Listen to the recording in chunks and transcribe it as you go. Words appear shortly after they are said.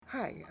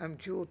Hi, I'm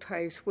Jewel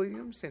Tice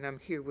Williams, and I'm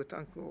here with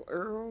Uncle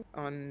Earl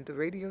on the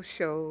radio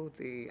show,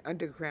 The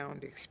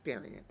Underground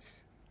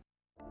Experience.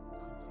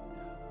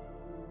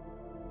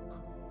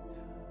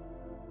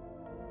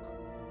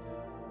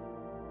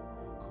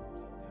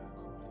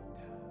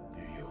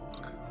 New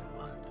York,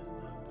 London,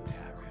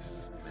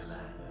 Paris,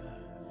 Milan.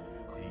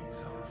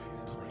 These are a few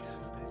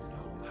places that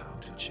know how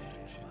to jam.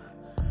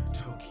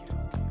 Tokyo,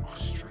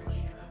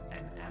 Australia,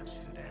 and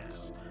Amsterdam.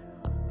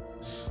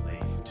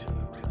 Slave to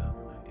the rhythm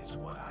is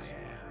what I am.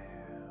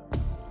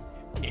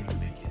 In the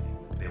beginning,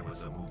 there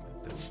was a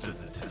movement that stood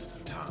the test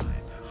of time.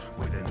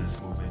 Within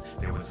this movement,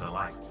 there was a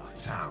light,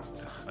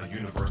 sounds, a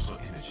universal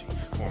energy,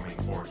 forming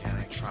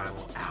organic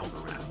tribal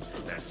algorithms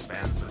that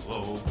spans the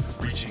globe,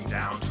 reaching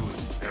down to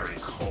its very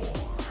core.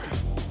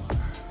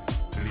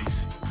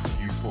 Releasing a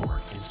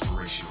euphoric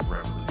inspirational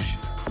revolution.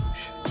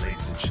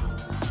 Ladies and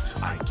gentlemen,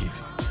 I give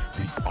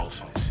you the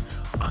ultimate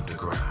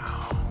underground.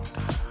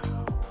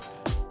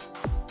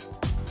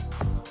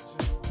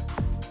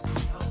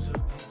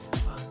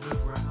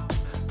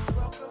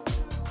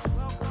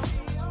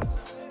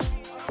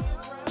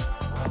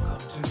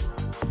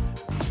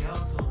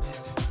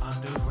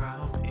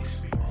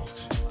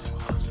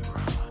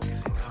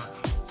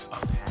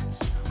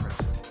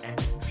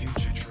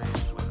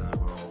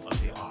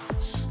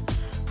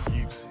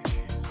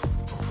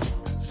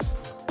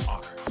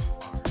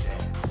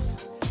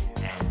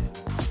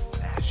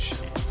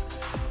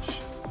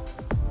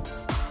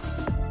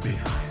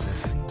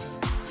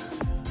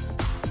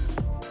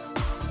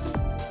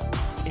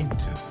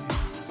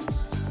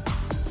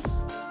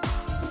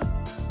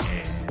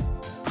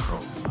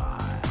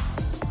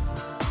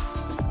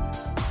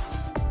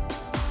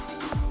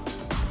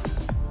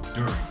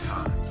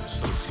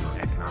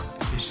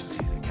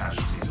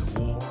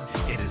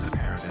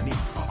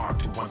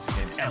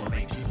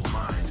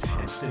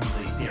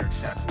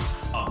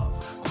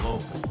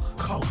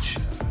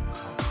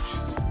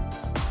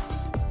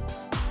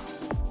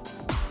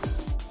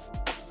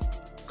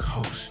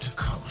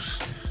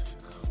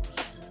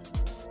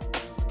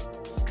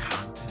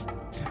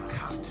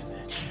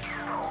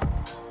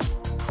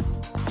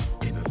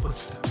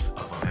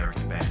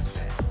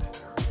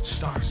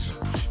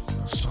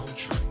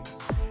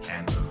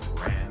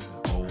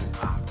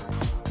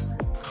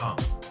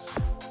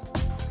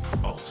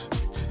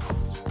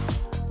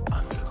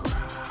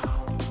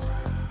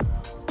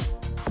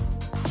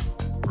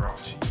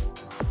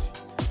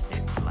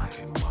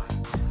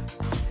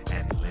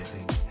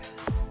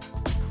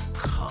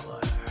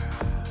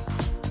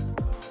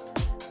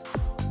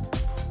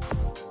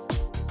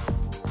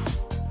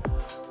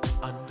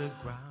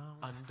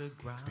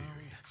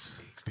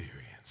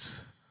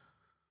 Experience.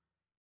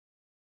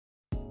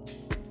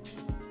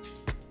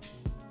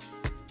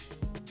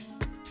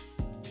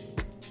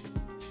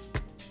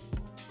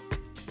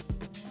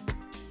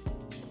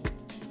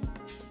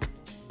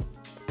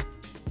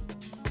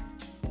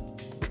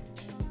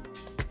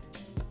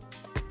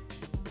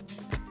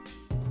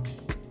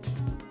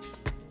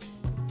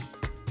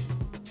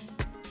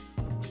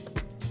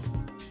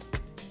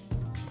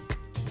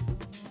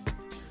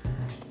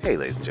 Hey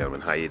ladies and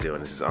gentlemen, how you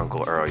doing? This is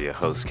Uncle Earl, your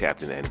host,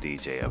 captain, and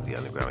DJ of the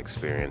Underground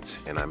Experience,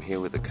 and I'm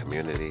here with the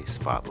Community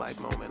Spotlight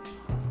Moment.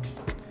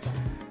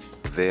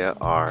 There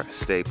are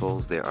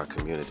staples, there are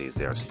communities,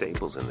 there are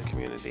staples in the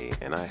community,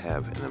 and I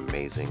have an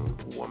amazing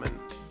woman.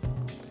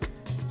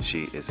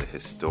 She is a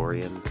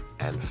historian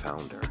and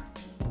founder.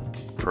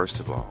 First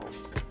of all,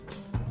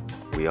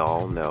 we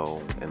all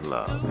know and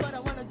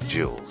love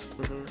Jules.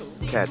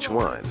 Catch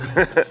one.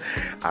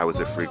 I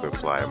was a frequent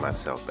flyer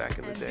myself back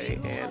in the day,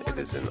 and it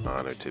is an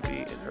honor to be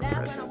in her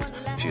presence.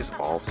 She is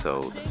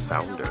also the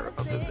founder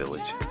of the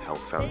Village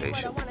Health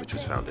Foundation, which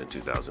was founded in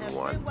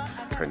 2001.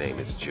 Her name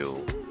is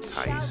Jewel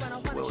Tice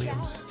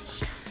Williams.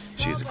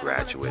 She is a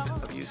graduate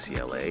of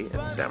UCLA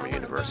and Samar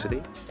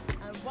University.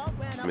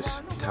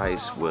 Miss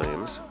Tice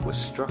Williams was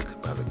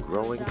struck by the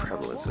growing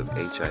prevalence of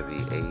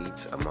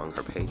HIV/AIDS among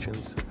her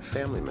patrons,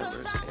 family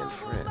members, and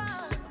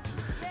friends.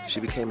 She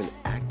became an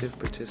active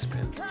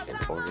participant in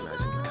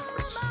organizing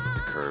efforts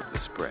to curb the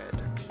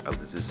spread of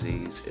the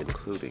disease,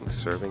 including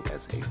serving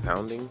as a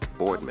founding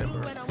board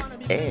member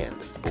and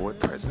board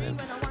president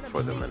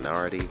for the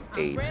Minority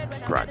AIDS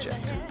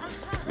Project.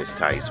 Ms.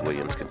 Tice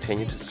Williams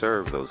continued to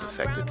serve those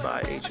affected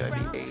by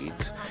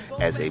HIV/AIDS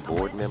as a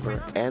board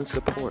member and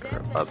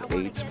supporter of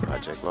AIDS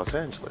Project Los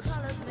Angeles,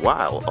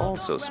 while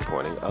also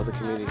supporting other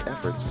community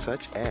efforts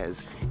such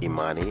as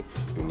Imani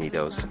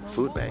Unidos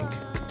Food Bank.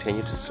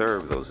 Continued to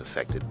serve those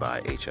affected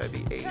by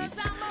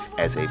HIV/AIDS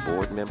as a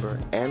board member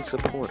and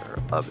supporter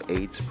of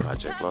AIDS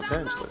Project Los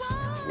Angeles,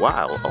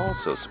 while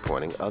also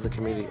supporting other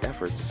community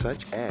efforts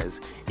such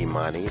as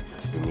Imani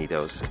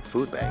Unidos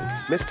Food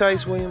Bank. Ms.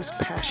 Tice Williams'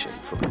 passion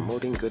for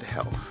promoting good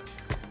health.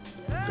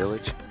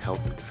 Village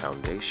Health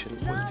Foundation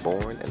was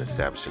born and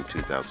established in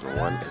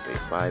 2001 as a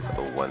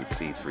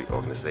 501c3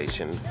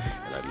 organization,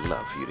 and I'd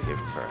love for you to hear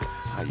from her.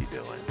 How you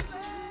doing?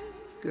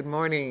 Good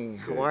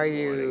morning. Good How are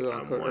you, morning.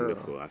 Uncle I'm Earl?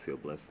 wonderful. I feel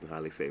blessed and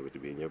highly favored to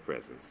be in your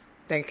presence.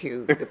 Thank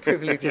you. The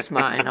privilege is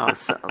mine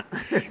also.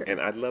 And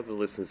I'd love the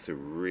listeners to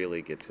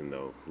really get to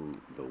know who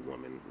the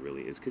woman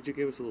really is. Could you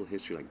give us a little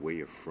history, like where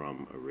you're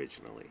from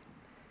originally?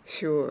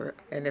 Sure.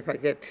 And if I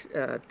get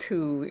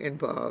too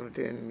involved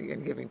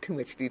in giving too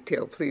much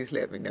detail, please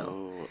let me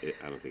know. Oh,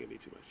 I don't think it'd be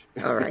too much.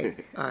 All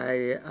right.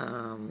 I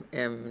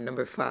am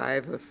number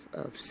 5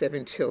 of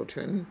 7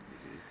 children,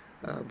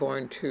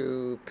 born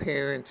to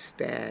parents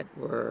that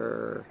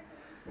were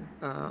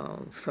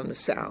from the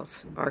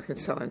South,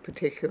 Arkansas in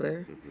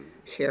particular,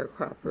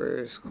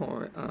 sharecroppers,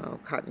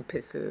 cotton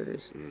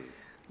pickers,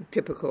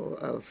 typical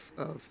of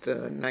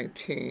the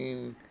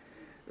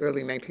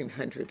early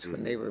 1900s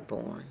when they were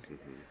born.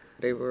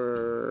 They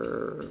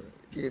were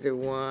either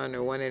 1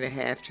 or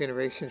 1.5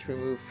 generations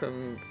removed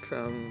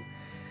from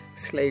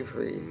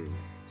slavery.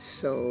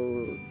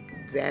 So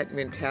that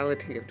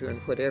mentality of doing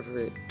whatever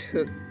it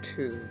took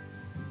to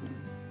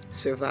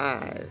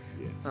survive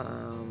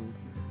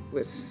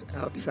with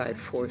outside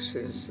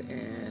forces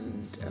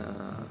and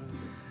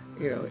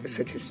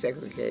such as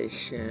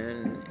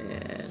segregation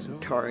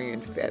and tarring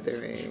and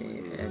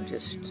feathering and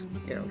just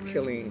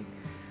killing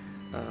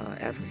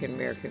African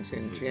Americans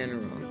in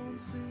general.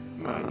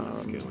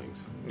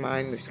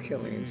 Mindless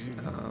killings.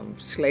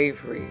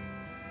 Slavery,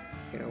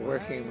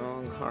 working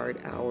long, hard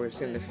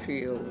hours in the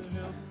field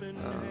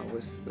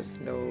with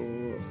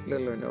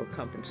little or no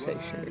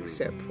compensation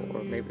except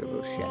for maybe a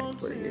little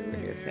shack where you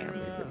and your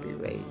family would be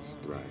raised.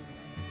 Right.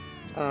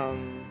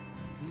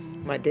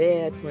 My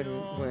dad,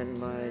 when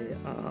my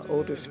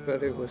oldest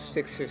brother was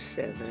 6 or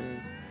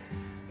 7,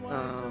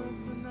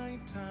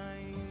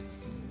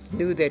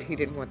 knew that he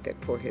didn't want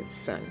that for his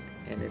son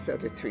and his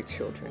other 3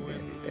 children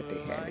that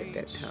they had at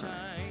that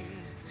time.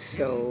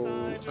 So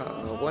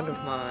one of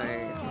my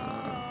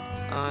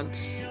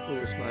aunts, who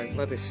was my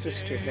mother's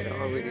sister, had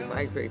already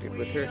migrated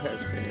with her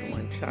husband and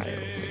 1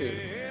 child to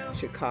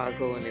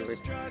Chicago, and they would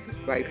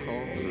write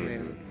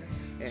home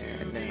and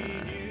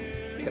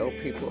tell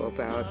people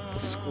about the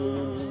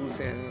schools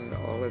and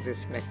all of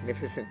these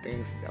magnificent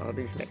things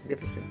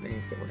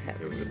that were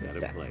happening in the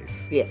South.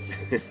 Place.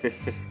 Yes.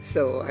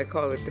 So I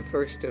call it the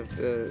first of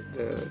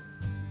the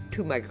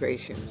 2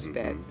 migrations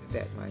that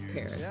my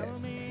parents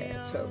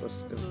had. So it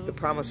was the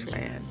Promised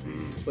Land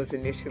was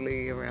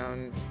initially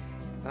around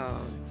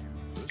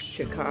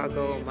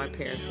Chicago. My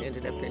parents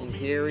ended up in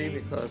Gary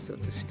because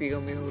of the steel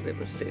mill that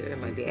was there.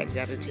 My dad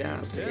got a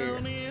job there,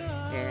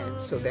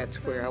 and so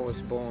that's where I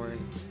was born.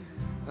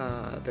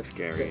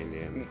 Gary,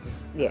 Indiana.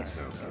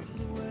 Yes.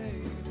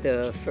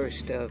 The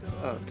first of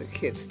the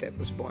kids that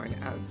was born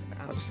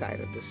outside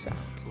of the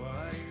South.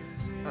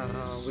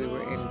 We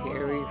were in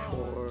Gary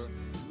for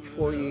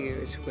 4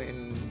 years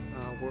when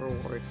World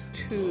War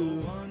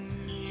II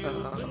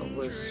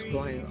was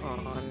going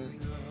on,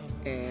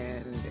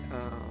 and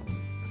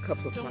a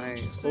couple of my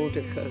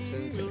older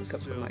cousins and a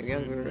couple of my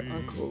younger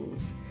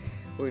uncles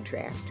were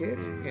drafted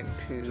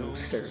into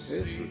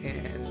service,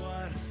 and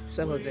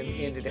some of them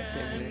ended up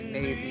in the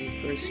Navy,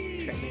 first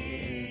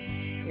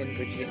training in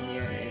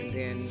Virginia and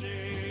then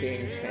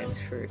being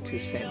transferred to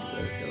San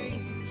Diego,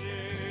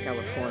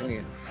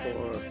 California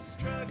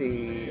for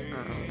the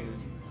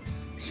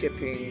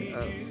shipping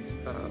of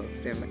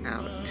them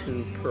out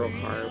to Pearl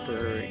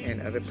Harbor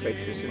and other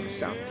places in the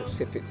South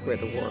Pacific where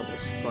the war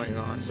was going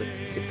on with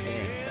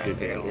Japan. Did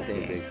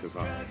they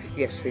survive?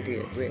 Yes, they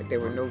did. There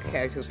were no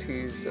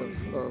casualties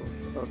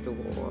of the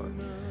war.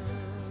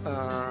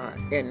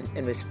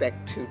 In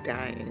respect to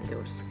dying, there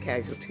was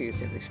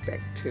casualties in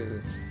respect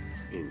to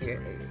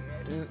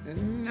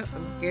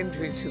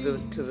injury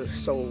to the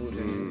soul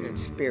and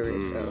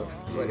spirits of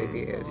what it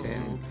is.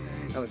 And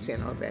I was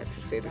saying all that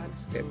to say that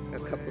a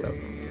couple of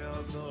them,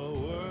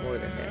 more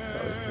than that,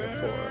 probably 3 or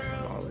 4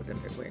 of all of them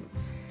that went,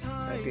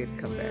 did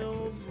come back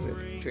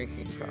with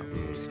drinking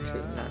problems,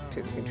 not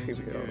to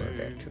contribute all of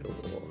that to the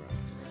war.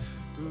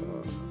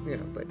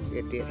 But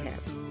it did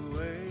happen.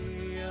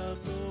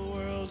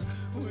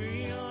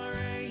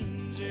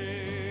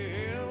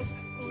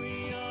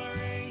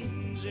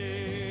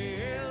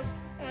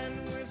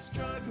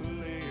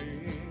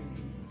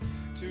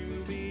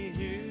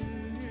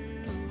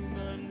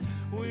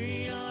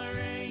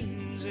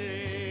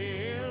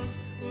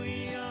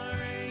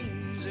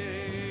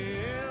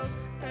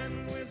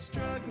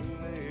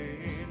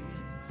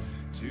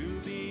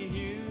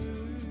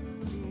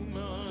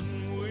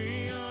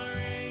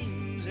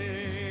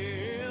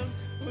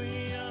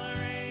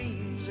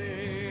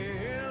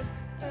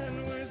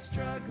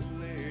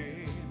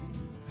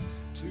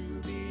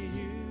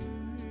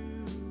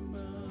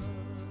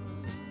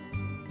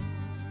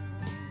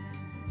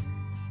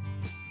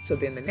 So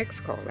then the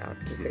next call out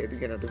to say,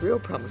 the real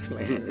promised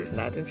land is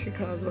not in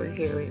Chicago or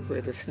Gary,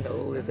 where the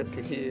snow is up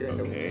to here and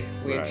the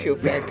wind chill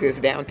factor is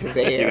down to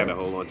there. You got to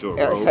hold on to a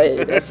rope.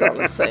 Hey, that's all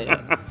I'm saying.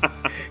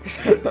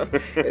 So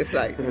it's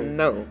like,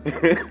 no.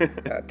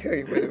 I'll tell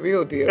you where the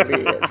real deal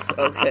is,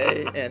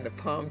 okay? And the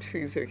palm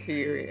trees are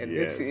here, and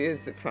this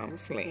is the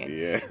promised land.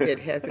 Yeah. It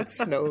hasn't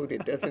snowed.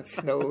 It doesn't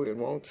snow. It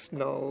won't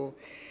snow.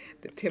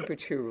 The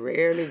temperature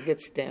rarely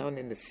gets down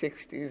in the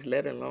 60s,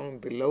 let alone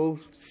below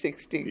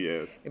 60.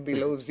 Yes. And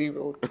below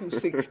zero to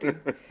 60.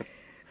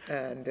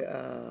 And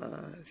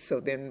so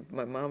then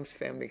my mom's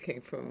family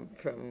came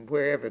from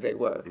wherever they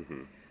were.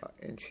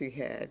 And she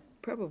had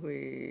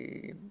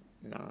probably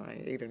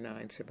 8 or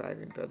 9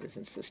 surviving brothers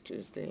and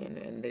sisters then,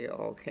 and they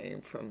all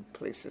came from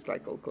places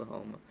like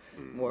Oklahoma,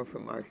 more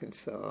from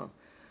Arkansas,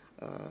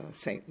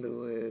 St.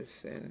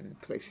 Louis, and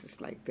places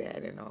like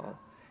that, and all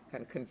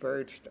kind of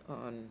converged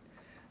on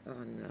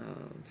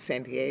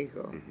San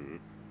Diego.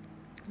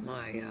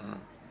 My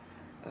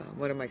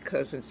one of my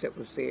cousins that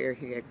was there,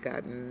 he had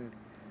gotten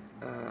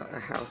a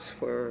house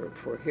for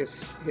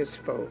his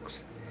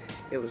folks.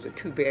 It was a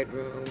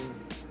 2-bedroom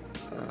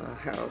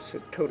house, a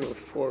total of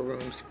 4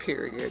 rooms,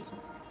 period.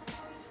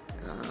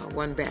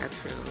 1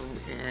 bathroom,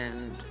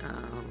 and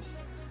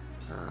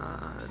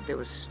there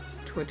was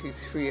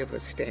 23 of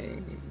us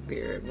staying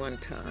there at one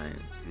time.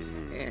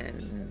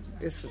 And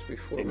this was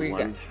before in we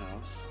one got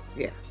house.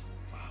 Yeah.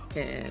 Wow.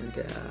 And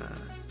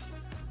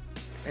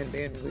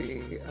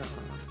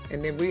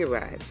then we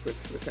arrived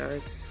with our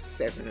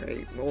 7 or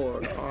 8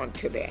 more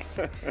onto that.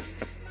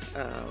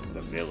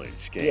 The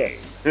village game.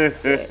 Yes.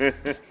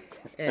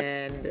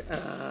 And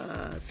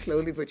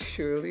slowly but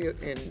surely,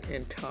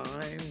 in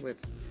time, with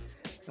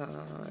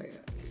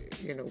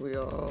we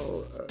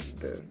all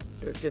the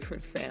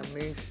different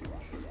families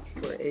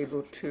were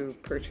able to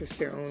purchase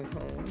their own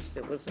homes.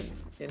 There wasn't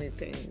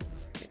anything,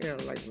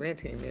 like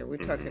renting there. We're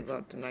talking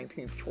about the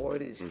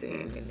 1940s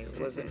then, and there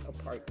wasn't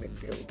apartment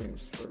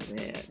buildings for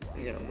rent,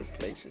 with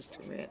places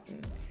to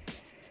rent.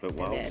 But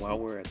while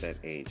we're at that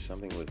age,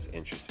 something was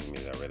interesting to me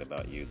that I read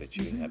about you, that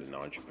you had an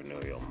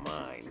entrepreneurial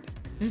mind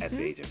at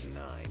the age of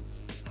 9.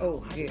 Oh,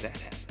 how yeah. did that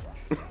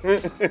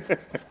happen?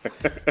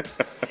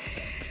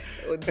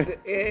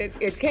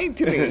 It came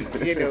to me,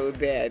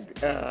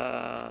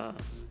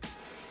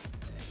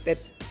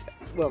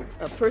 well,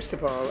 first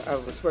of all, I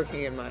was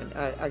working in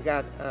I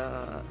got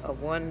a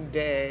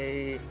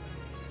 1-day,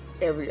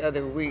 every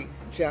other week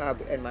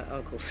job at my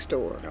uncle's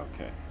store.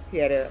 Okay. He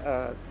had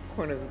a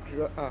corner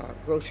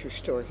grocery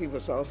store. He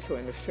was also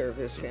in the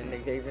service, and they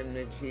gave him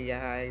the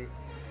GI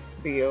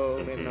Bill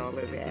and all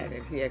of that,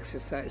 and he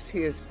exercised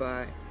his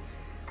by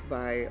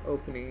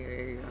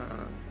opening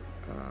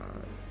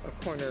a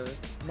corner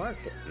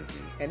market.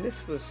 And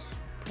this was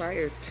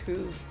prior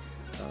to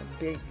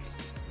big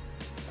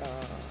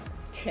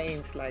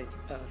chains like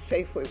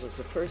Safeway was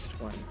the first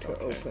one to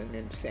open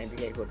in San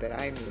Diego that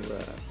I knew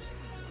of.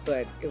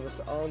 But it was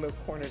all the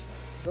corner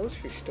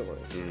grocery stores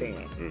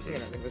then.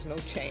 There was no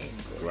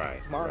chains or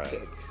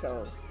markets.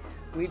 So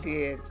we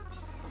did,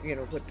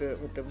 what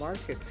the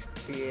markets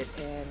did,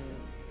 and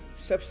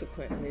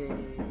subsequently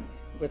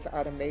with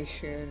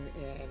automation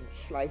and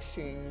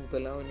slicing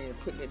bologna and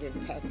putting it in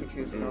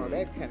packages and all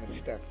that kind of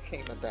stuff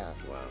came about.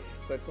 Wow.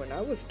 But when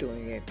I was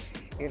doing it,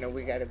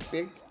 we got a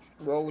big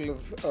roll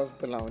of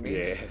bologna.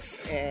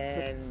 Yes.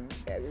 And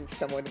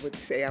someone would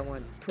say, I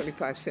want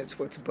 25 cents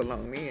worth of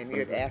bologna, and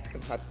you'd ask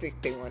them how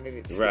thick they wanted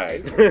it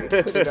sliced. Right.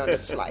 You put it on a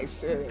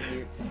slicer, and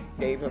you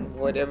gave them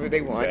whatever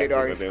they wanted,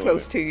 or it's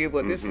close to you.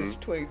 Well, this is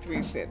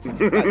 23 cents. It's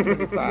not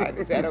 25.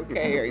 Is that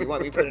okay? Or you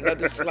want me to put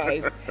another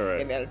slice,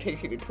 and that'll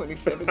take you to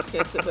 27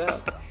 cents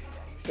about?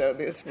 So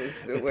this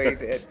was the way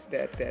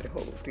that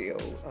whole deal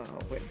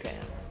went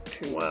down,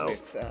 too. Wow.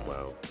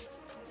 Wow.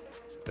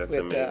 That's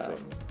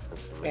amazing.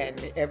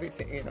 And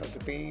everything,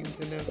 the beans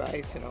and the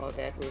rice and all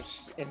that was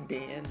in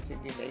bins, and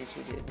you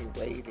measured it, you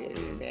weighed it,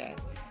 and that.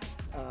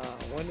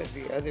 One of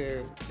the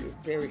other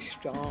very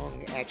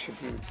strong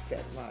attributes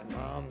that my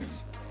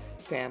mom's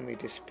family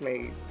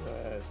displayed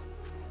was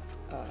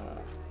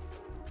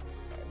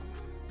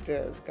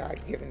the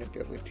God-given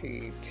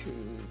ability to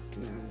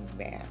do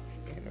math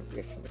and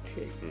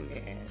arithmetic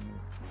and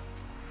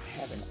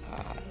have an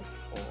eye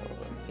for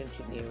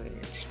engineering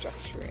and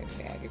structure and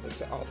that. It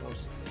was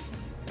almost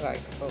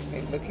like,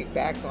 looking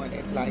back on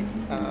it, like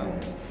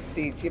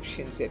the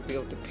Egyptians that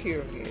built the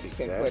pyramids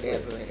and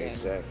whatever.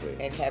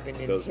 And having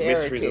those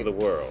inherited... mysteries of the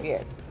world.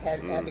 Yes,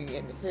 having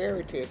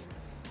inherited,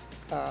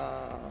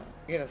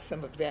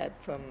 some of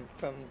that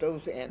from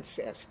those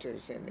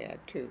ancestors and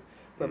that too.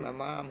 But my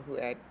mom, who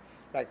had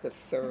like a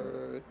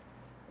third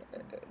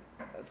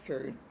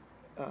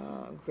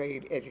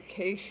grade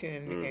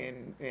education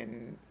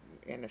in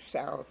the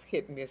South,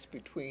 hit and miss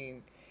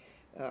between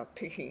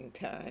picking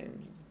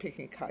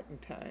cotton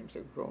times,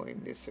 or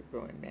growing this or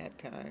growing that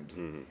times,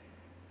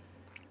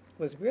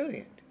 was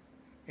brilliant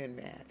in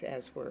math,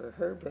 as were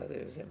her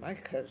brothers and my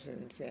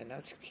cousins and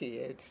us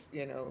kids.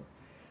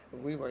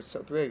 We weren't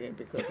so brilliant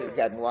because it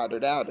gotten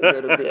watered out a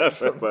little bit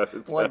from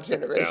one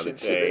generation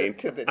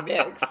to the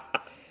next.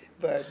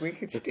 But we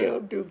could still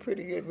do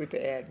pretty good with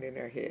the adding in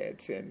our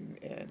heads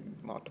and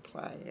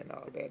multiplying and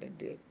all that, and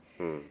did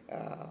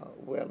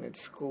well in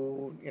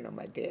school.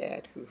 My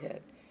dad, who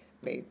had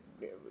made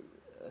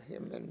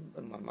him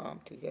and my mom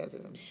together,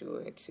 I'm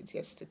sure, had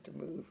suggested to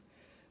move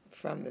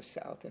from the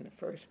South in the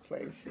first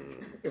place.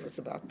 It was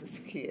about us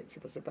kids.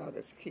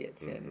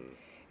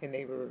 And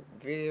they were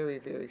very,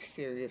 very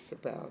serious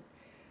about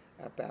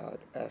about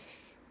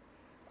us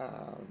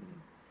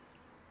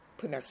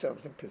putting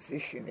ourselves in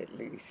position, at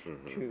least,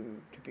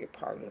 to be a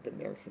part of the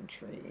American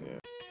dream. Yeah.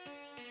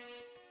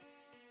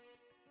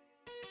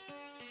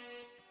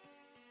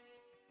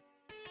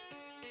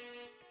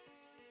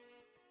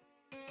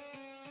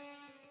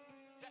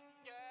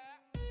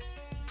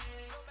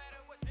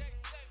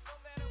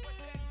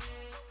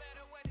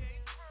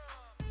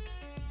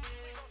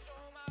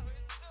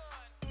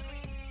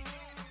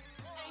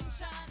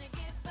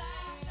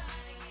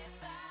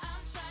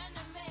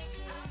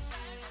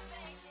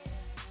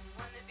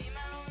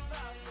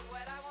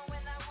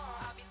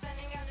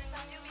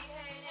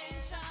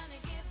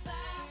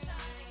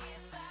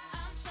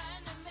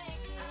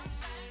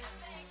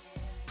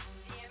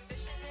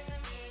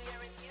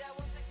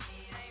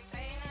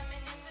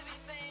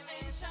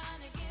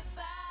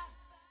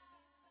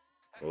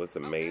 Well, it's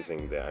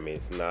amazing that, I mean,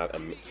 it's not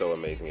so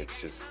amazing,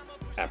 it's just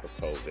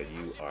apropos that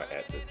you are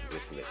at the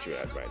position that you're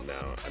at right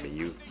now. I mean,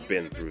 you've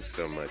been through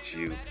so much.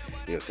 You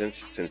know,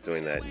 since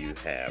doing that, you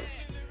have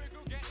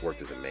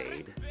worked as a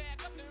maid.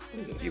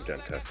 You've done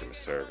customer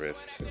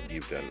service.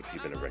 You've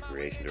been a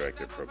recreation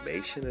director,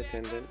 probation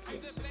attendant.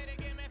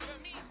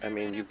 I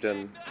mean, you've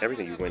done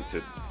everything. You went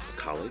to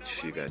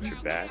college. You got your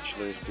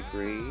bachelor's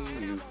degree.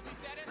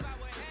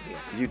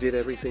 You did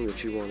everything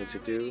that you wanted to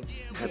do.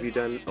 Have you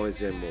done, or is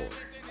there more?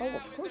 Oh,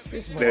 of course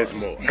there's more. There's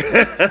more.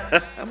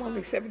 I'm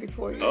only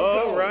 74 years old.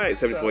 old. All right,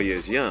 74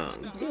 years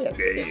young. Yes,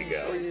 there you 74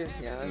 go. years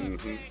young.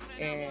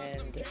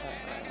 And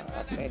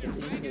I plan to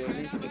be here at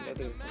least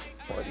another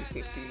 40,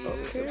 50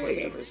 years or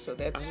whatever. So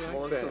that's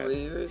more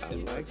careers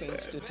and more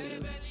things to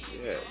do.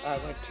 Yes. I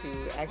went to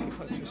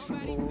acupuncture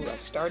school. I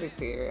started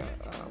there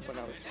when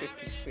I was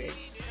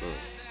 56.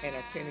 And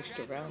I finished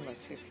around my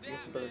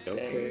 60th birthday.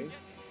 Okay.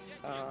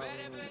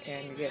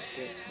 And yes,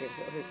 there's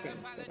other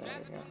things that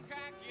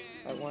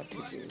I want to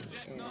do,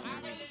 and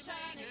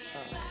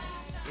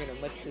you know,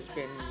 much has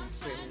been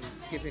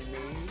given me,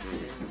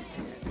 and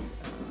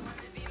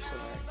so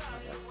I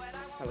have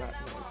a lot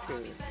more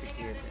to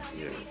give.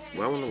 Yes.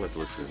 Well, I want to let the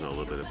listeners know a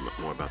little bit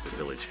more about the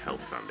Village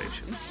Health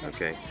Foundation.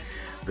 Okay.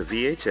 The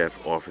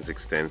VHF offers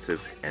extensive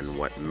and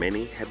what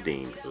many have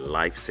deemed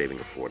life-saving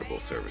affordable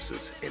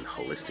services in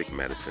holistic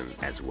medicine,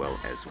 as well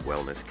as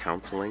wellness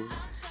counseling,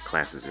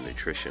 classes in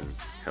nutrition,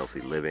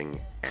 healthy living,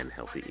 and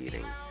healthy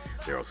eating.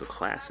 There are also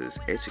classes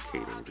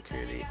educating the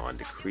community on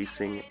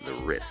decreasing the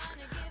risk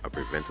of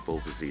preventable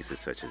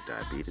diseases such as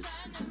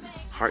diabetes,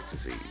 heart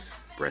disease,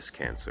 breast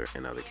cancer,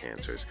 and other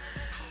cancers.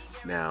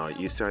 Now,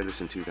 you started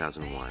this in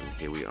 2001.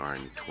 Here we are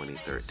in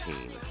 2013.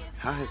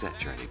 How has that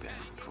journey been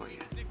for you?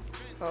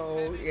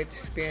 Oh,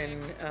 it's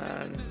been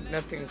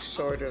nothing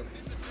short of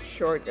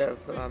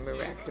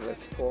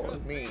miraculous for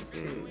me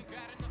too.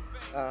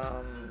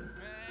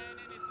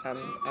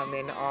 I'm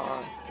in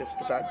awe just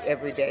about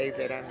every day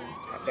that I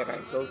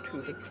go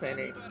to the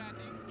clinic,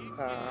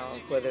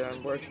 whether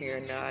I'm working or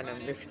not.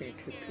 I'm listening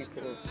to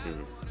people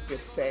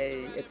just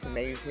say it's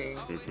amazing,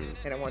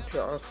 and I want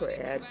to also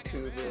add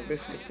to the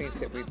list of things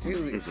that we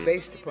do. It's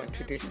based upon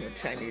traditional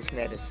Chinese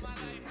medicine,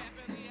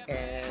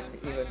 and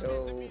even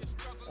though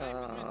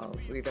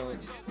we don't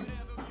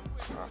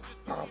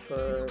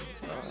offer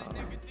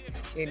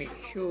any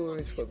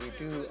cures, what we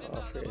do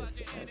offer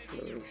is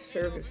ancillary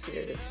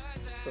services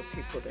for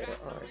people that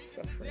are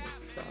suffering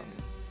from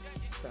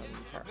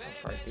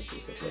heart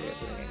disease or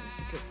whatever, in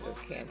particular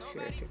cancer,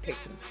 to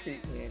taking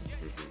treatment,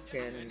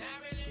 then,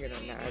 you know,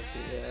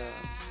 nausea,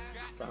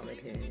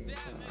 vomiting,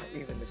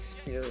 even the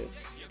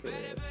spirits, the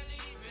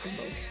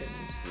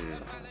emotions,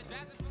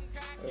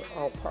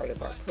 are all part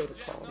of our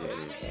protocol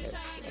as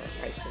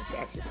licensed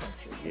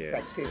acupuncturists.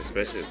 Yes,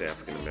 especially as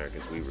African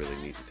Americans, we really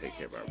need to take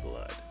care of our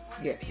blood.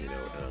 Yes. You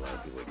know, and a lot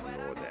of people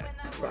ignore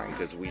that. Right.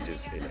 Because we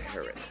just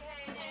inherit,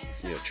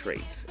 you know,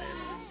 traits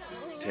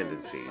and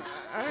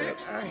tendencies to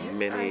I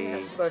many.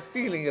 have a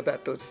feeling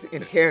about those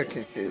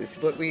inheritances.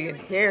 What we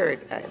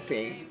inherit, I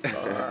think,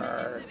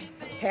 are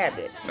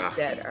habits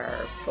that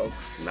our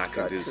folks not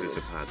brought conducive to to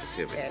us.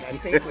 positivity. And I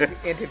think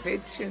with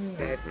intervention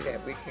that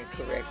we can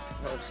correct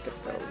most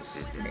of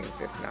those things,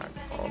 if not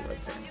all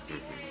of them.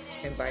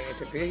 And by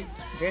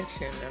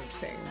intervention, I'm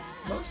saying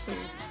mostly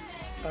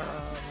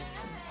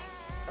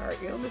our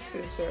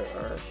illnesses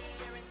are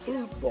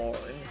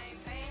foodborne,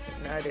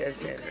 not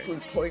as in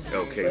food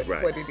poisoning,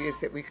 but what it is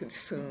that we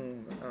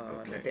consume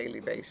on a daily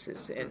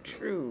basis. And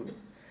true,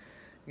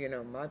 you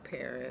know, my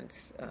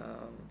parents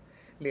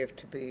lived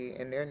to be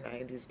in their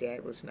 90s.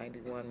 Dad was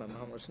 91, my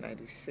mom was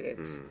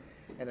 96,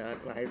 and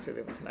Aunt Liza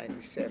was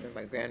 97.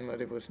 My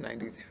grandmother was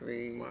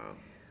 93. Wow.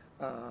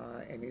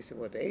 And he said,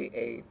 well, they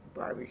ate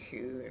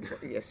barbecue, and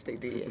yes, they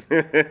did.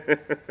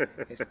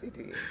 Yes, they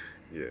did.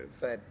 Yes.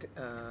 But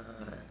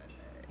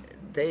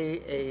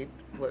they ate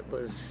what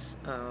was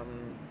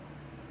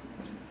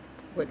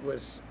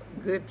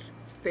good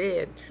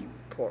fed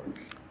pork,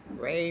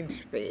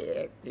 range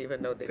fed,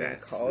 even though they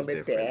didn't call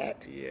it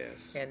that.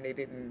 Yes. And they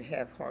didn't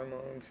have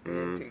hormones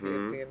then to give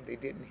them. They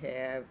didn't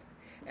have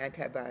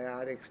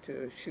antibiotics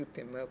to shoot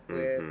them up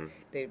with.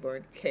 They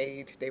weren't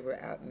caged. They were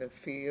out in the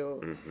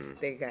field.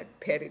 They got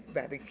petted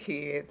by the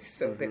kids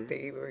so that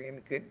they were in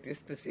good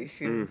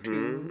disposition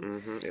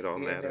too. It all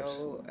matters.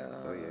 Know,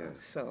 Oh yeah.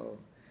 So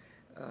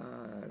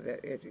that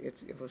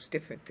it was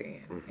different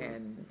then,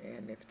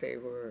 and if they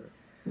were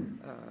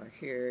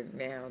here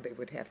now, they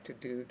would have to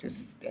do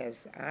just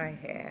as I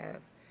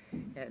have,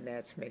 and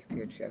that's make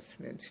the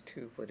adjustments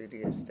to what it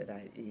is that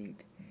I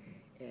eat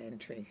and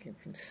drink and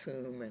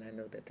consume, and I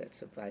know that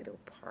that's a vital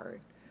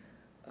part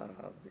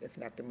of, if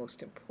not the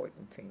most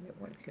important thing that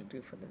one can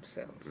do for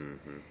themselves.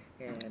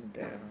 And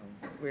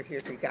we're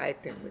here to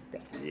guide them with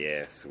that.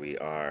 Yes, we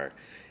are.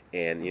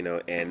 And, you know,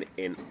 and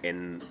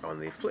on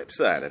the flip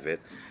side of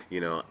it,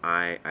 you know,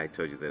 I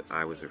told you that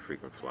I was a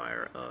frequent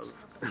flyer of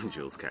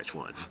Jules Catch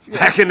One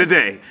back in the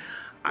day.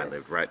 I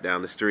lived right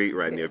down the street,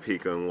 right near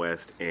Pico and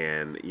West,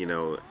 and, you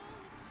know,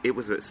 it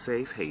was a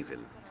safe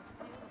haven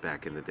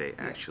back in the day,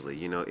 actually.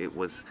 You know, it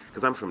was,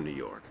 because I'm from New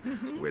York,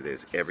 where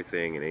there's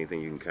everything and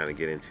anything you can kind of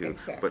get into.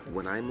 Exactly. But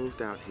when I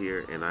moved out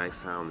here and I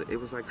found that it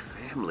was like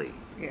family.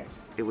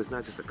 Yes. It was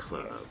not just a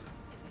club. Yes.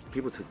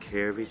 People took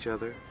care of each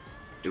other.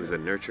 It was a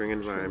nurturing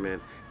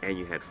environment, and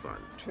you had fun.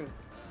 True.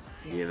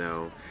 Yes. You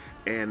know,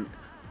 and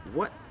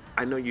what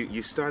I know,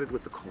 you started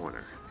with the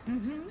corner,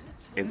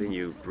 and then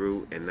you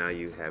grew, and now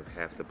you have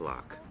half the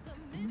block.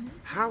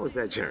 How was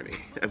that journey?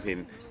 I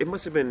mean, it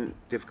must have been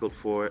difficult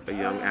for a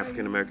young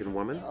African American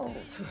woman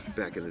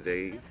back in the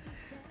day.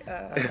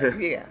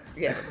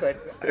 Yeah, but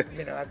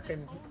you know, I've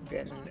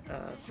been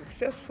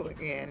successful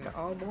in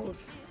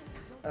almost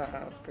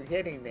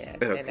forgetting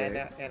that,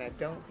 Okay. and I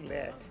don't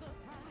let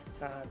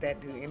that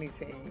do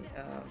anything,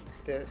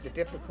 the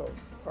difficult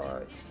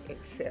parts,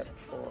 except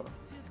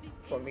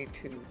for me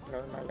to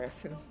learn my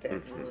lessons that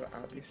were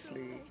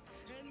obviously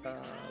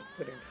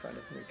put in front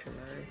of me, to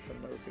learn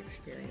from those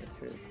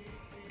experiences,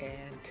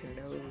 and to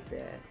know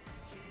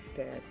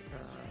that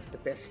the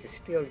best is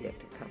still yet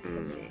to come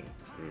from me,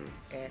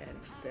 and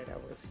that I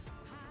was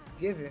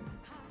given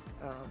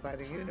by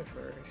the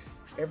universe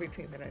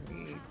everything that I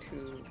need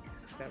to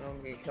not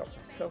only help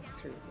myself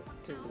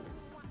through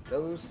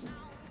those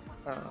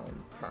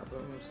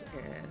problems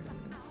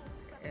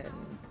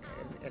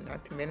and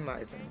not to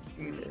minimize them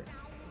either,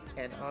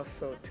 and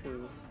also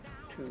to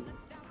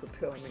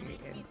propel me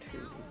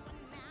into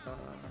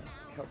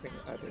helping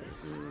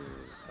others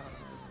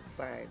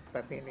by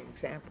being an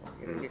example.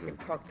 You know, you can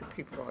talk to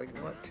people all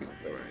you want to,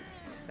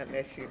 but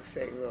unless you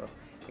say, well,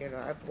 you know,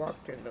 I've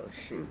walked in those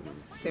shoes,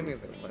 similar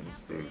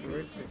ones.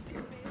 Yours is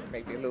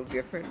maybe a little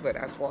different, but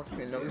I've walked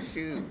in those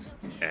shoes.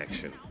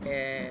 Action.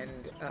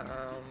 And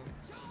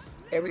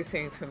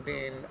everything from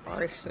being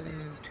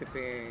arson to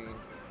being,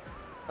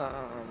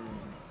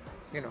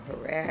 you know,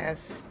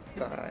 harassed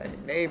by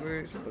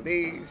neighbors,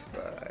 police,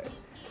 by,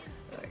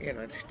 you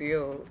know, it's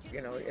still,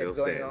 you know, Still it's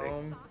going standing.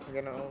 on.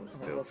 You know,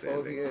 Still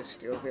homophobia is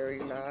still very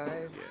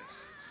live.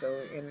 Yes. So,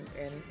 and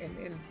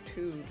then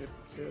too,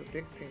 the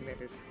big thing that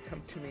has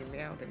come to me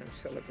now that I'm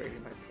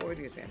celebrating my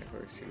 40th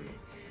anniversary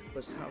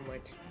was how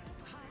much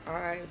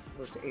I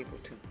was able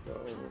to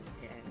grow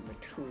and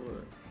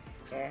mature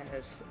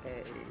as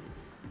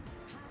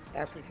a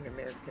African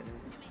American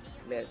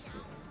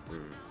lesbian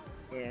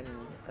in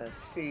a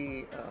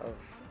sea of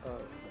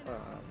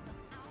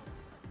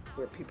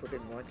where people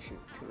didn't want you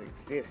to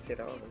exist at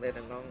all, let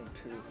alone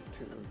to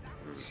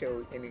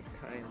show any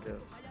kind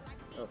of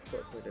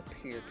what would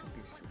appear to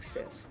be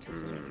success to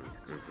them.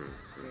 And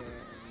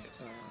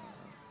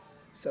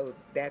so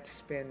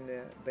that's been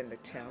the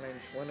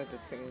challenge. One of the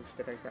things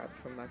that I got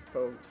from my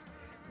folks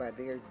by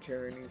their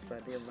journeys, by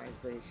their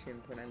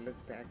migration, when I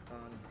look back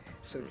on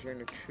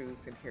Sojourner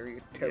Truth and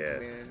Harriet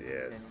Tubman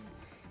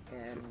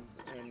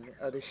and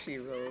other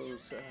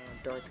sheroes,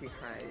 Dorothy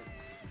Height,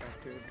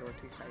 Dr.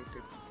 Dorothy Height,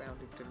 that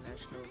founded the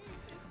National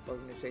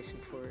Organization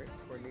for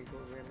Legal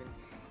Women,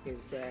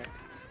 is that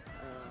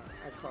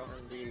I call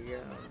them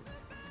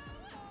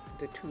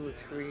the 2 or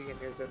 3, and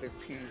there's other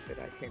P's that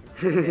I can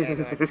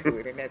add on to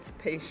it, and that's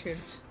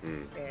patience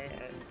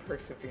and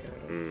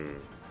perseverance,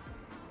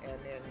 and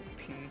then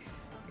peace.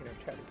 You know,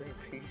 try to bring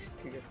peace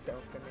to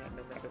yourself, and that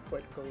no matter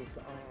what goes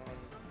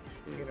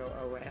on, you know,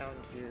 around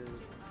you,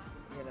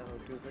 you know,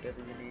 do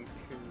whatever you need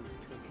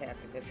to have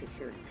the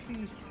necessary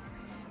peace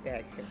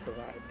that can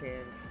provide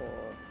then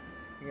for,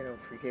 you know,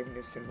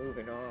 forgiveness and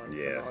moving on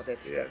from all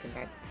that stuff,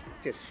 and not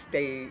just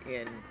stay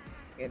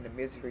in the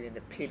misery and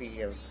the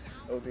pity of,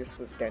 oh, this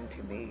was done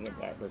to me and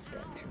that was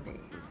done to me.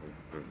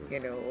 You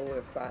know,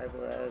 if I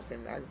was,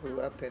 and I grew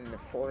up in the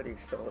 40s,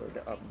 so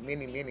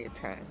many a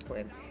time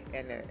when,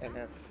 in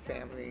a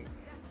family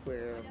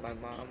where my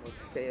mom was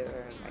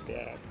fair and my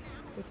dad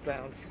was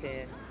brown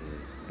skinned,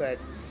 but,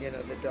 you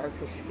know, the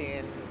darker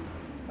skinned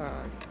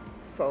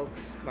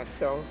folks,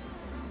 myself,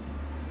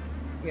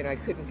 you know, I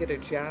couldn't get a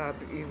job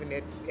even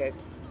at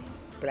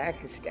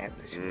black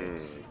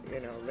establishments, you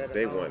know, let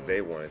alone...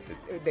 They wanted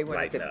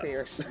to up.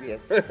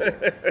 yes, they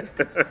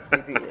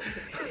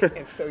did.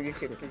 And so you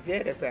can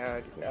forget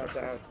about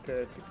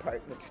the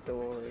department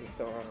stores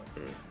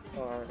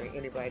or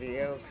anybody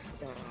else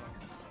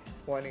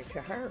wanting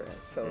to hire us.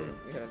 So,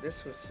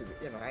 this was,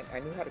 I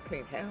knew how to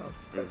clean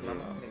house because my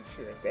mom made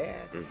sure of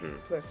that.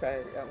 Plus,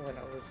 when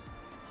I was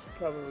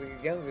probably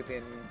younger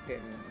than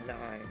 9,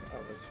 I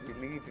was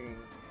relieving,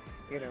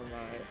 my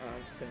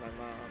aunts and my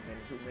mom and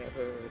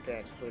whomever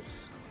that was,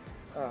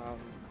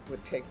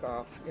 would take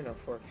off,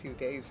 for a few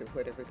days or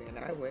whatever. Then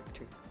I went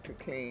to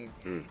clean,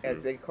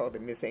 as they called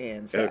it, Miss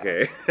Ann's house,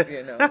 Okay.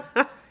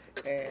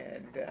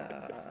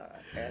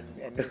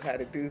 And knew how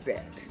to do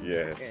that.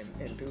 Yes.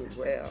 And do it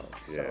well.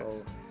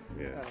 So,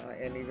 Yes.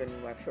 And even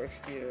my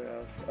first year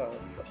of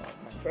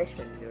my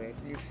freshman year at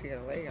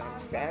UCLA, on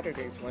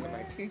Saturdays, one of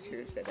my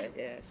teachers that I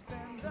had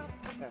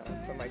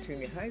from my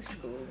junior high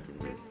school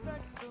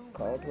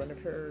called one of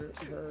her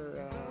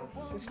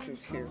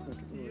sisters here who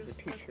was a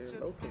teacher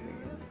locally,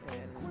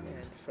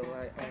 and so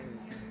on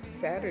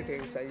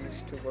Saturdays I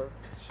used to work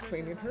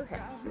cleaning her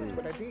house. That's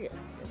what I did,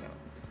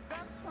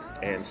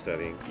 And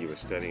studying. You were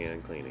studying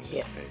and cleaning.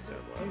 Yes. At the same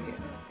time. Oh,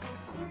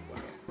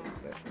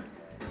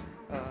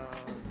 yeah.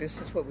 This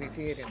is what we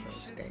did in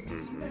those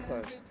days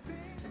because,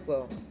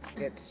 well,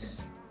 it's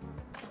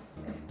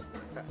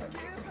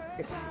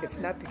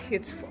not the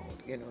kids' fault.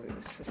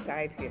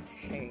 Society has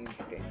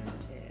changed,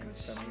 and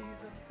from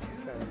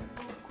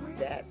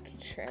that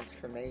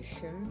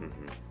transformation,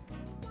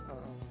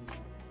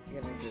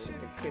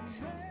 the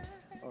kids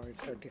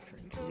are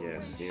different.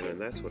 Yes,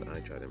 and that's what I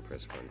try to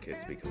impress upon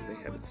kids because they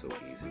have it so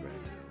easy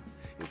right now.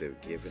 If they're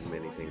given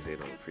many things, they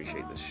don't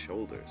appreciate the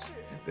shoulders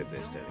that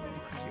they're standing on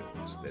like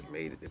yours that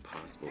made it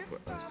possible for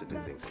us to do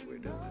things that we're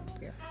doing.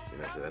 Yeah.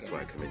 So that's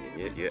why I commend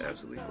you. You're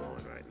absolutely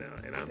glowing right now,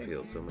 and I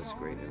feel so much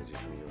great energy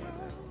from you right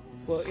now.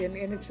 Well, and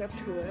it's up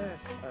to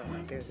us.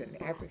 There's an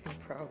African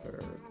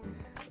proverb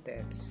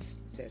that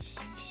says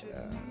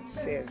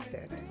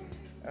that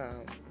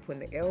when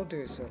the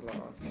elders are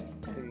lost,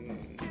 the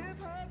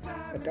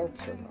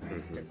adults are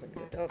lost, and when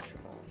the adults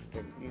are lost,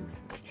 the youth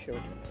and the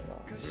children are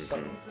lost. So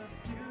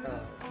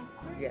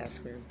you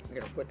ask me,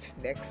 what's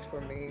next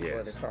for me? Yes.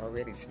 Well, it's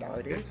already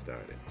started. It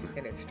started.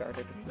 And it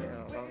started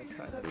a long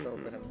time ago,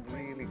 but I'm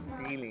really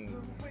feeling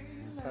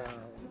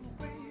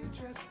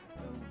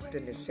the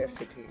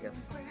necessity of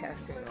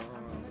passing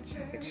on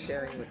and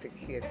sharing with the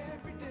kids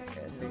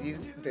and the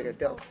youth, the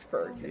adults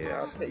first. And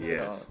I'll take it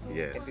on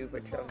and do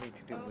what y'all need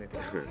to do with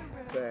it.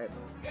 But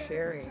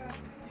sharing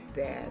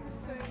that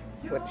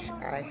which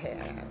I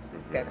have,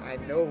 that I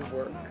know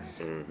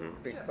works,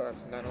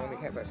 because not only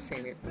have I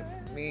seen it with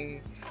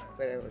me,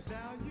 but it was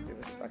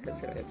like I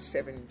said, I had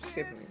 7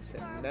 siblings,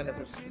 and none of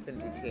us have been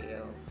to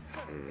jail,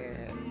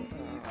 and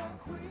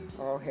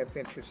all have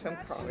been to some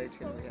college,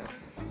 and we have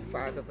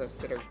 5 of us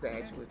that are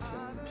graduates,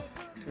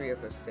 and 3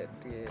 of us that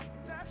did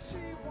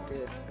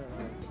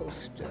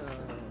post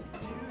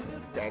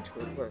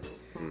graduate work.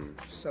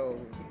 So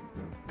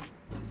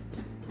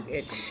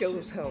it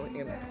shows how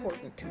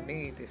important to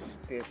me this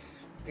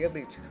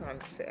village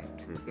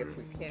concept. If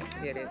we can't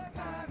get it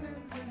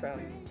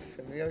from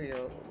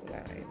familial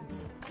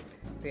lines,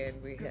 then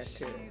we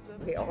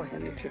all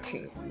have to pitch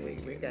in.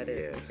 We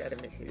gotta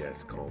make it.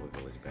 Yes, call the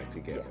village back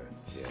together.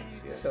 Yeah.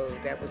 Yes. So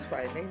that was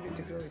why I named it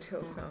the Village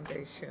Health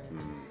Foundation.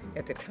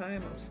 At the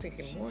time, I was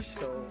thinking more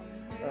so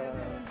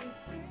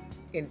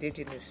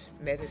indigenous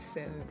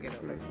medicine. I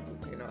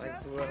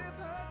grew up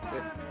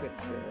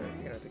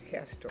with the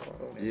castor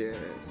oil and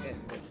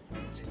this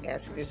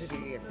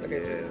acidity and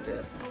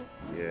whatever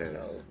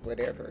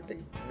whatever they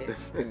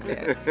mixed in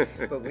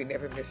that, but we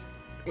never missed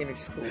any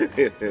school.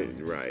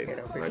 Right. My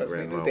because grandma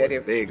we knew that was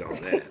big on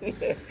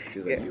that.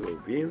 She's like, you will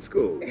be in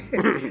school.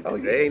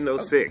 There ain't no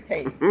sick.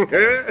 Hey. And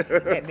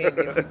then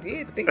if you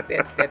did think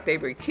that they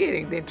were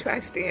kidding, then try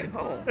staying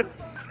home.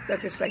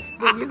 Because it's like,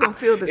 well, you're going to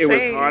feel the same. It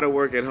was harder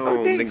work at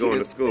home than going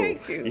to school.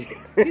 Thank you.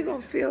 You're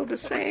going to feel the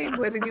same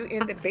whether you're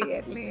in the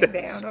bed laying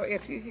down or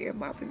if you're here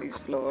mopping these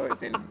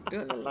floors and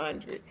doing the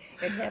laundry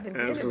and having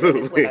dinner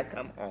ready when I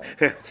come home.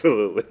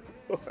 Absolutely.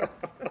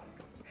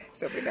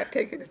 So we're not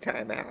taking the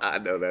time out. I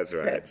know that's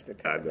right. That's the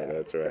time I know out,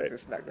 that's right. because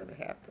it's not going to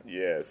happen.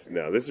 Yes.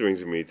 Now, this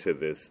brings me to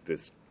this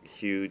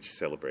huge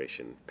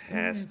celebration,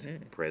 past,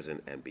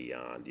 present, and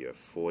beyond, your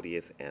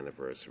 40th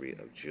anniversary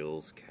of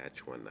Jules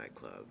Catch One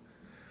nightclub.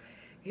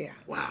 Yeah.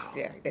 Wow.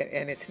 Yeah,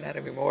 and it's not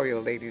a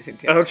memorial, ladies and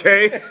gentlemen.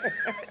 Okay.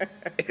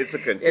 It's a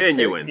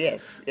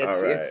continuance.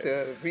 It's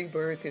a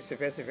rebirth, it's a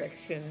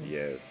resurrection.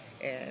 Yes.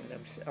 And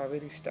I'm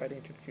already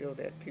starting to feel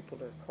that people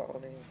are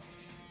calling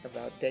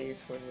about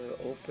days when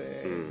we're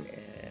open,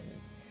 and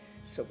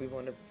so we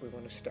want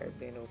to start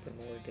being open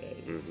more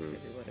days, and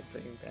we want to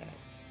bring back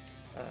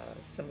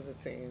some of the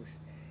things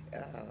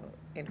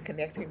and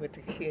connecting with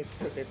the kids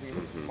so that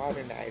we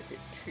modernize it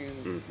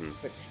too,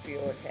 but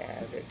still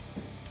have it.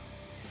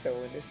 So,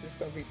 and this is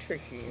going to be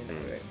tricky,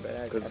 but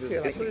I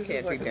feel like it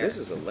can't be done. This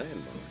is a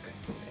landmark,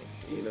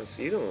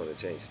 so you don't want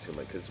to change it too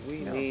much because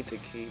we need to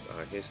keep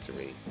our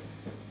history.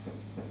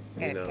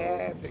 And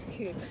have the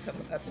kids come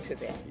up to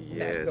that,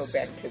 not go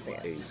back to them.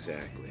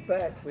 Exactly.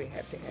 But we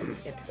have to have an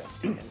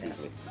interest in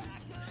them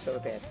so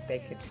that they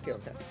can still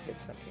get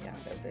something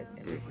out of it,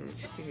 and they can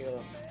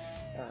still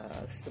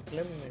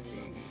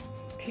subliminally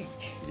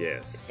teach.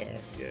 Yes. And,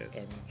 Yes.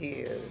 and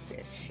give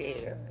and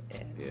share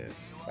and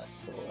Yes.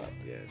 hustle up.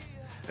 Yes.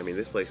 I mean,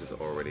 this place is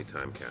already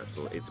time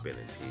capsule. It's been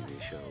in TV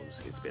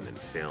shows. It's been in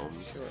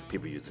films. Sure.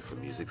 People use it for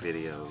music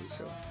videos.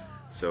 Sure.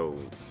 So,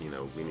 we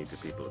need the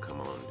people to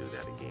come on and do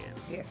that again.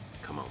 Yes.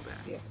 Come on back.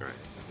 Yes. Right.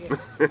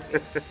 Yes.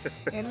 Yes.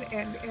 And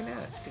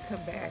us to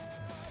come back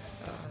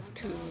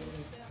to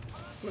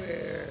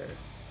where,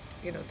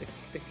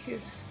 the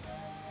kids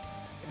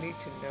need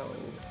to know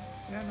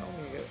not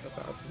only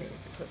about me,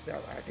 because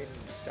I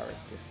didn't start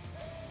this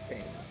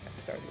thing. I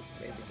started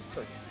maybe the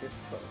first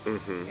disco,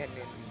 Mm-hmm. and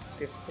then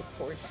this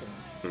proportions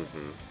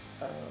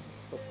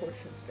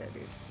that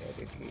it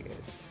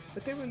is.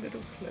 But there were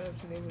little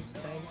clubs, and there was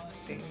night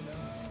things,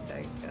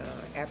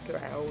 after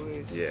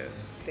hours.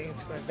 Yes.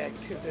 Things going back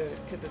to the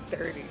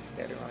 30s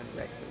that are on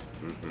record,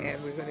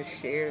 and we're going to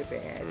share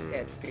that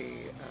at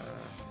the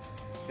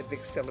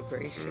big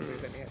celebration. We're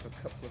going to have a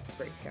couple of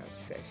breakout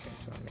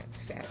sessions on that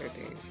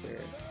Saturday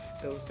where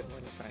those that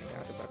want to find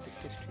out about the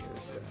history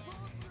of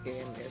the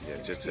AMS. Yeah,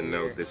 just to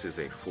note, this is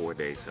a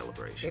 4-day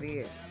celebration. It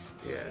is.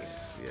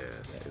 Yes.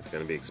 It's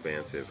going to be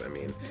expansive. I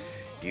mean,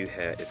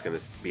 it's going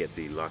to be at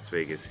the Los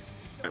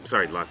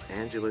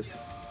Angeles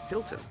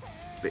Hilton,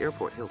 the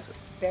airport Hilton.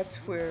 That's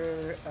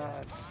where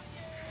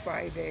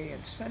Friday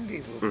and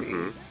Sunday will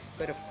be.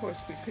 But of course,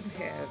 we couldn't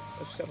have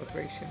a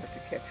celebration at the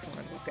Catch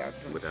One without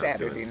doing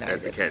Saturday night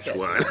at the Catch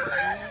One.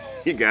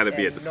 You got to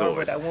be at the nor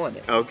source. would I want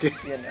it. Okay.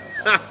 I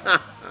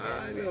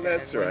know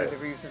that's and right. One of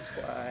the reasons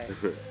why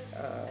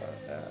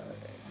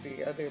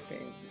the other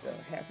things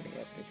happening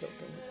at the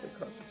Hilton is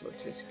because of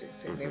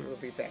logistics, and then we'll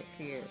be back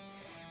here.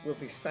 We'll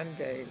be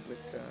Sunday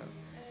with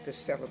the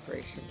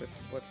celebration with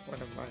what's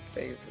one of my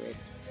favorite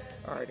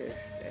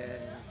artists, and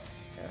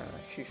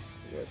she's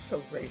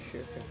so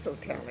gracious and so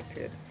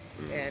talented.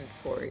 And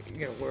for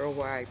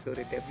worldwide, go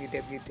to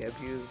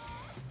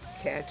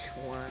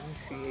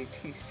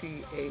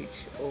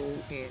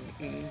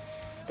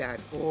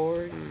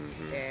www.catchone.org,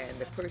 and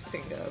the first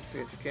thing up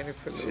is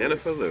Jennifer Lewis.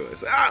 Jennifer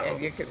Lewis. Oh!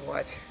 And you can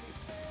watch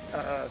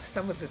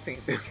some of the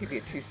things that she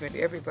did. She's been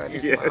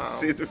everybody's Yes, mom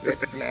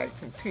that's black,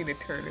 from Tina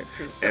Turner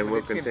to some And of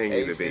will the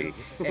continue to Temptations,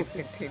 be. and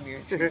continue.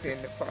 She's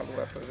in the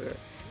follow-up of the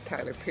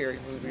Tyler Perry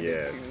movie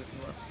that she was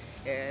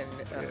in. And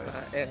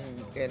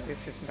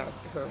this is not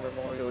her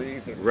memorial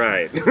either.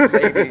 Right. This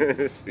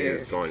lady She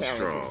is going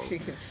talented. strong. She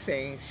can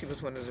sing. She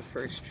was one of the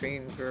first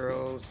dream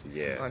girls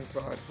Yes. on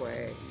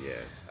Broadway.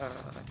 Yes.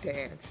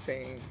 Dance,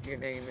 sing, you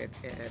name it.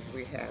 And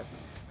we have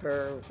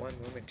her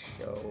one-woman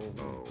show.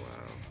 Oh,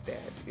 wow.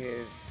 That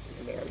is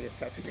hilarious.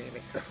 I've seen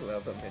a couple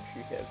of them, and she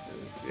has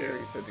a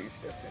series of these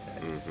stuff.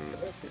 And I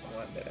selected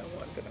one that I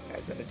want, that I'm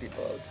not going to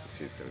divulge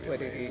She's going to be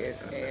what it amazing.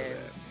 is. I know And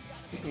that.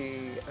 she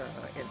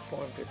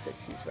informed us that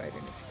she's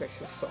writing a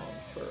special song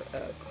for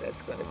us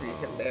that's going to be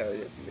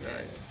hilarious. Nice.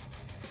 And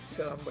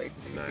so I'm waiting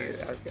to hear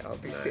Nice. it. I'll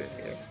be sitting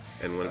Nice. there.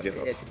 And want on to give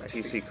the edge of my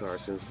TC seat.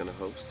 Carson's going to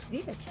host?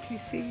 Yes,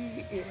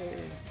 TC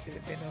has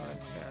been on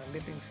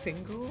Living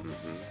Single,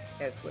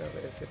 as well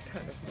as a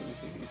ton of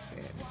movies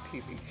and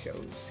TV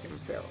shows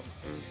himself,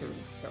 too.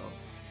 So,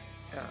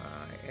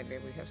 and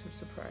then we have some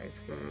surprise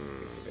guests,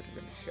 people that are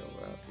going to show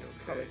up,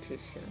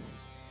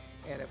 politicians,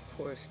 and of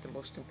course the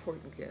most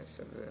important guests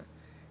are the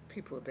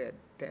people that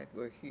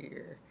were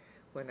here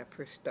when I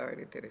first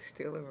started, that are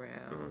still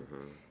around.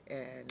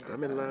 And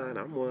I'm in line.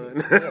 I'm one.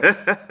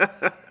 Yes.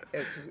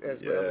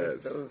 as well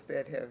as those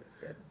that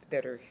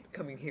are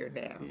coming here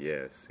now.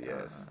 Yes.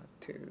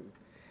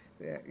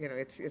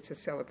 It's a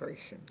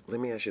celebration. Let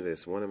me ask you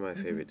this. One of my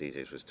favorite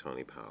DJs was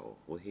Tony Powell.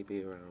 Will he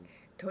be around?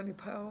 Tony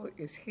Powell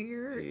is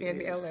here He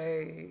in is.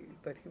 LA,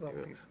 but he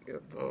won't be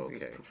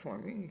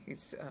performing.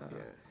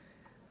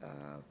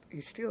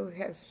 He still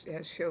has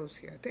shows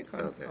here, I think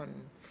on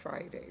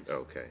Fridays.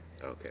 Okay.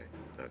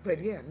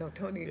 But yeah, no,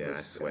 Tony was...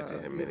 I sweat to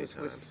him many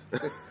times.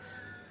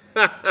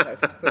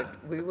 Us, but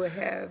we will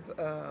have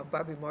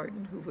Bobby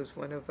Martin, who was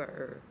one of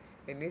our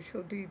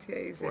initial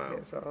DJs, Wow. and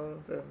has all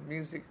the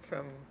music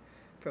from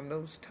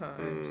those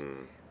times.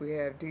 We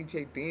have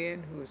DJ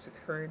Ben, who is a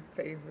current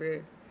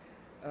favorite,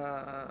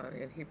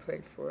 and he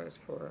played for us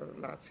for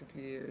lots of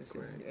years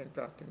and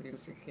brought the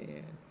music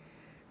in.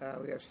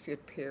 We have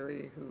Sid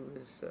Perry, who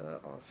is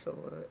also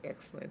an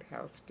excellent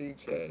house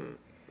DJ.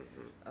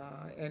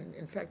 And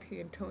in fact, he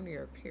and Tony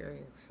are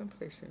appearing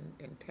someplace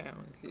in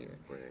town here.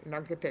 Right. And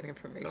I'll get that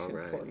information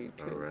for you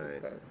too,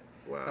 because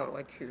I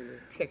want you to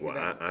check it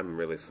out. I'm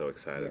really so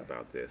excited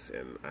about this,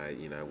 and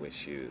I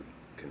wish you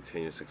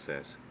continued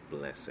success,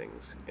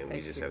 blessings, and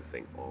we just have to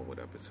thank Onward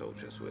Upward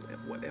Soldiers with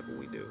whatever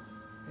we do.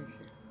 Thank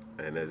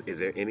you. And is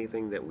there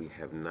anything that we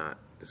have not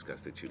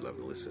discussed that you'd love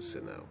the listeners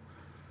to know?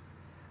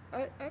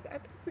 I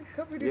think we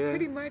covered it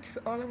pretty much.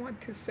 All I want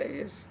to say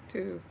is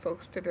to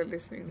folks that are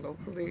listening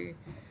locally,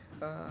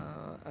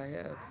 I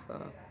have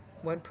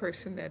one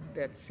person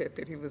that said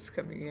that he was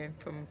coming in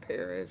from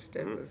Paris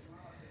that was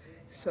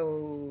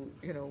so,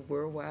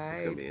 worldwide.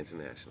 It's going to be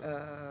international.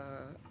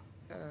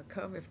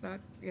 Come, if not,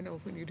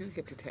 when you do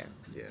get to town,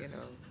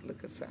 Yes.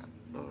 look us up.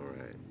 All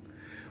right.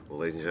 Well,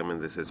 ladies and gentlemen,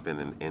 this has been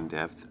an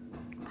in-depth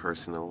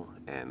personal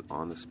and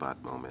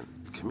on-the-spot moment,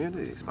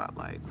 Community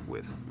Spotlight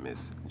with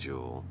Miss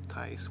Jewel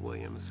Tice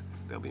Williams.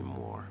 There'll be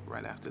more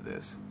right after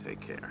this. Take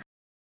care.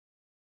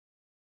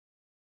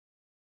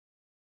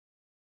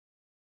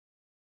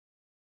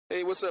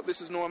 Hey, what's up?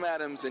 This is Norm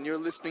Adams, and you're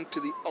listening to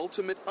the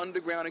Ultimate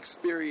Underground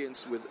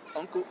Experience with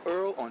Uncle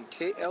Earl on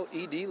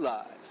KLED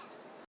Live.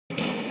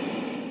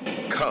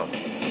 Come.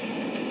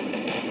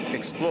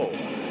 Explore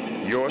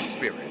your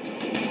spirit.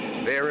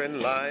 Therein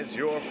lies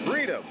your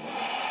freedom.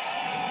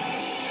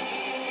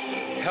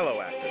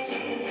 Hello, actors.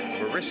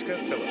 Mariska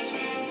Phillips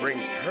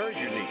brings her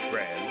unique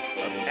brand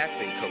of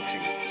acting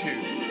coaching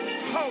to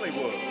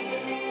Hollywood.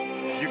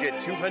 You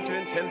get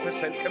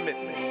 210%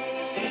 commitment,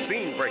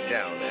 scene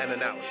breakdown and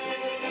analysis,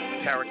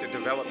 character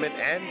development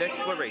and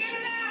exploration.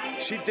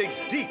 She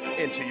digs deep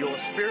into your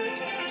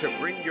spirit to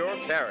bring your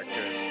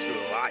characters to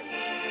life.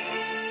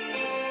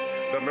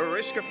 The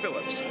Mariska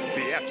Phillips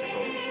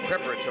Theatrical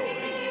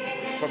Preparatory.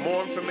 For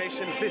more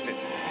information, visit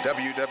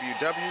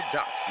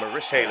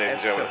www.mariskafphillips.com. Hey, ladies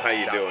and gentlemen, how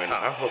you doing?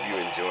 I hope you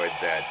enjoyed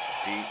that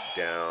deep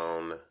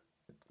down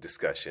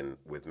discussion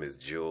with Ms.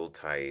 Jewel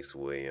Tice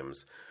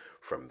Williams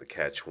from the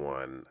Catch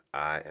One.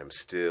 I am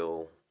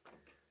still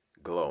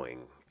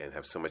glowing and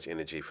have so much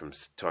energy from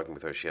talking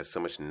with her. She has so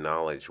much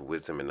knowledge,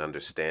 wisdom, and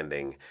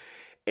understanding.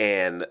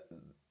 And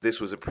this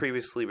was a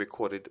previously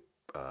recorded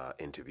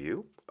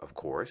interview, of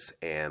course,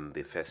 and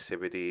the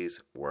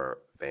festivities were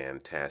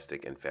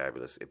fantastic and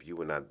fabulous. If you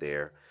were not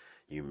there,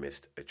 you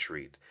missed a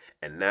treat.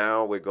 And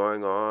now we're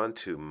going on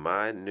to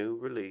my new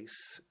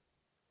release,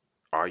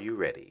 Are You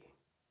Ready?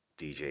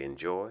 DJ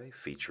Enjoy,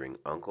 featuring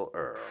Uncle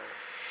Earl.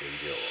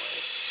 Enjoy.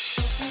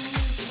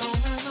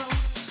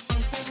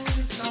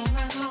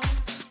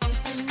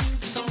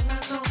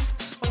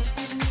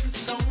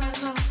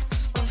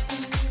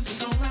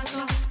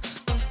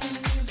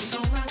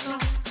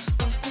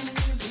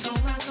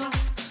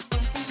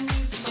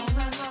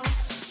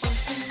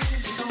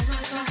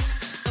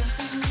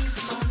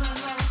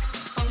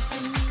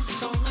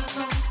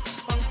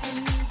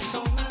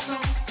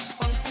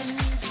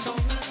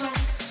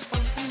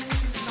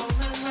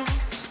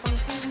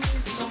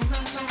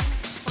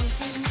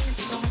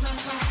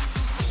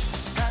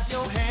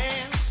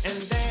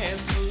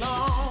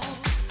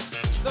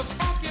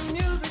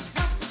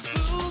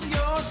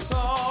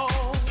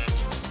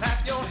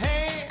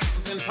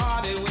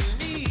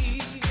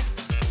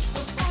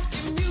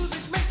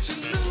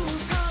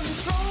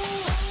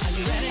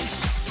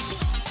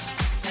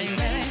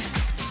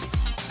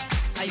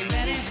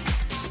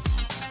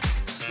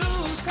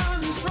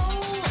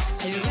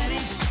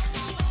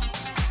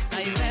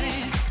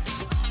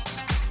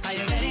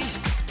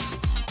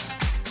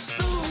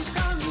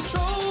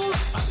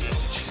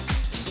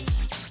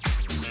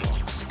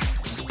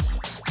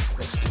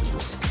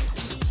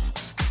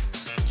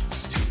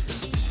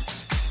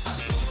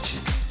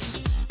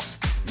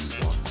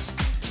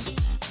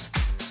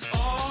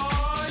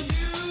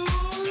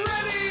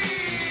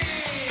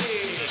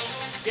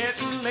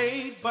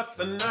 But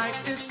the night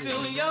is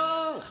still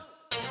young.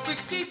 We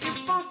keep you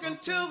funkin'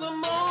 till the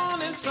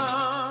morning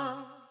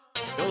sun.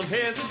 Don't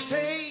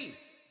hesitate,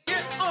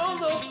 get on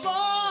the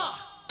floor.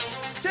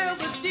 Tell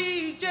the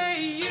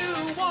DJ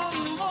you want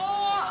more.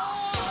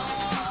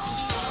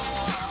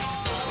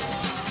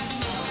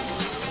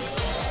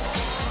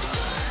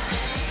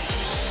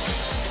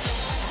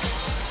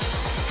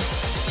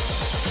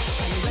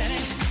 Are you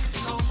ready?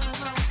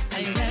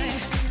 Are you ready?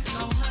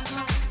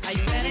 Are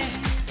you ready?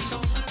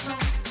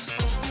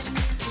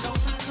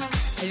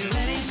 Are you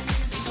ready?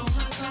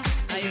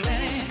 Are you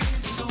ready?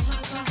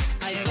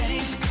 Are you ready? Are you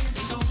ready?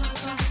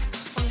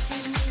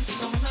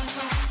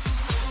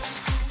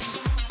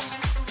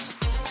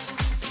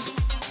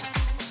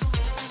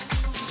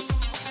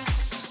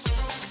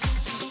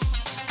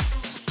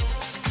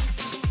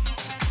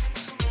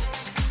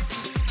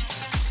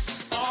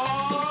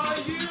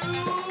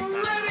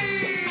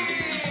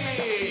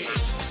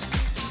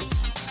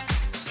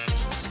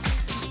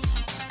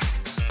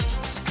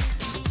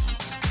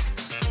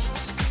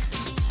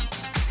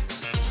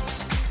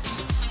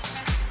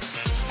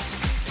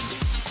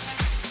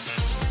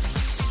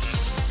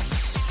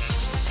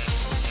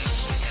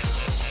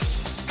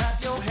 Clap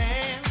your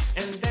hands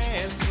and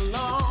dance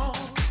along.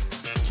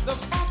 The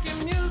funky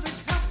music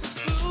helps to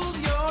soothe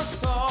your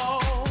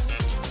soul.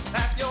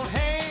 Clap your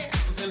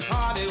hands and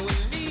party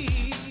with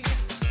me.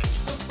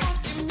 The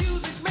funky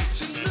music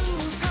makes you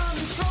lose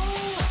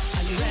control.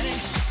 Are you ready?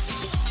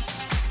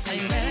 Are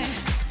you ready?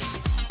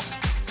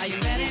 Are you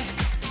ready?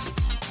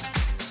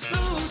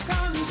 Lose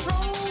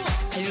control.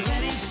 Are you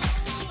ready?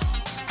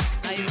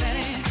 Are you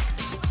ready?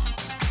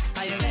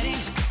 Are you ready?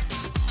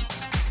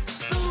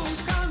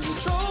 Lose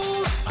control.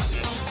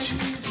 Funky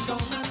music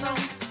all night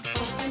long.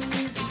 Funky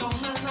music all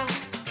night long.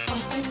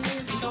 Funky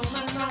music all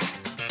night long.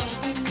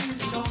 Funky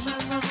music all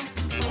night long.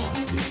 Funky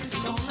music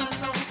all night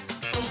long.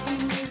 Funky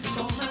music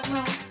all night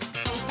long.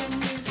 Funky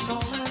music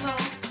all night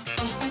long.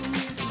 Funky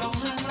music all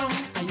night long.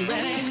 Are you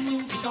ready?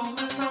 Music all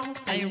night long.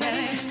 Are you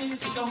ready?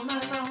 Music all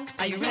night long.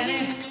 Are you ready?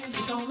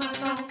 Music all night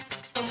long.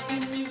 Funky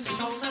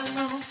music all night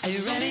long. Are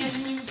you ready?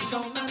 Music all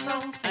night long.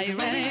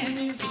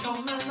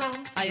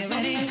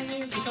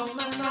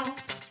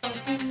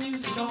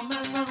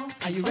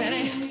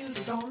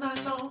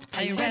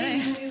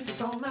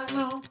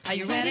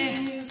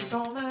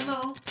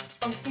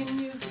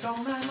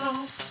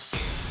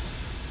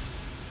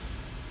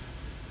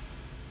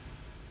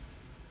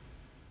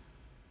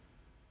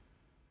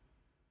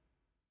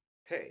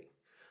 Hey,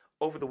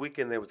 over the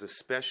weekend there was a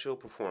special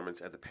performance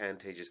at the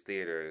Pantages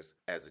Theaters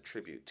as a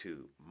tribute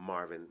to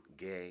Marvin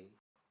Gaye,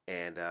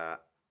 and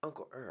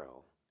Uncle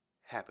Earl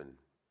happened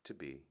to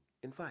be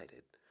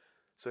invited.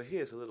 So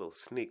here's a little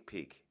sneak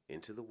peek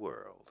into the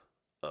world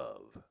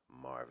of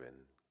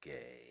Marvin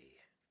Gaye.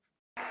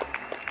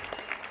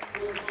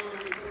 Marvin was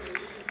from the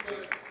East,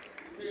 but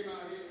he came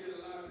out here and did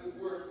a lot of this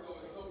work, so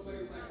it's no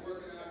place like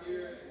working out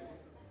here and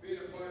being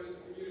a part of this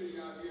community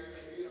out here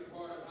and being a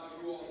part of how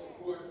you all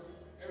support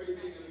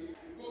everything that we do.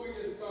 Before we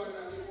get started,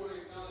 I just want to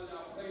acknowledge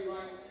our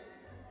playwright.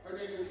 Her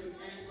name is Miss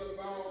Angela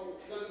Barrow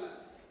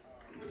Dunlap.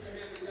 Put your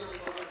hands together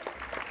for her.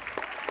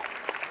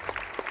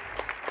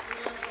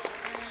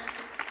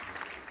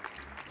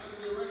 Under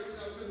the direction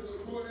of Mr.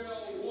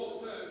 Cordell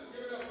Walton.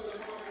 Give it up for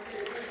the Marvin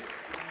Gaye Band.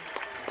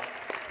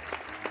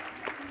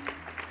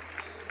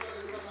 I just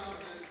wanted to come out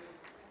as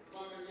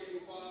Marvin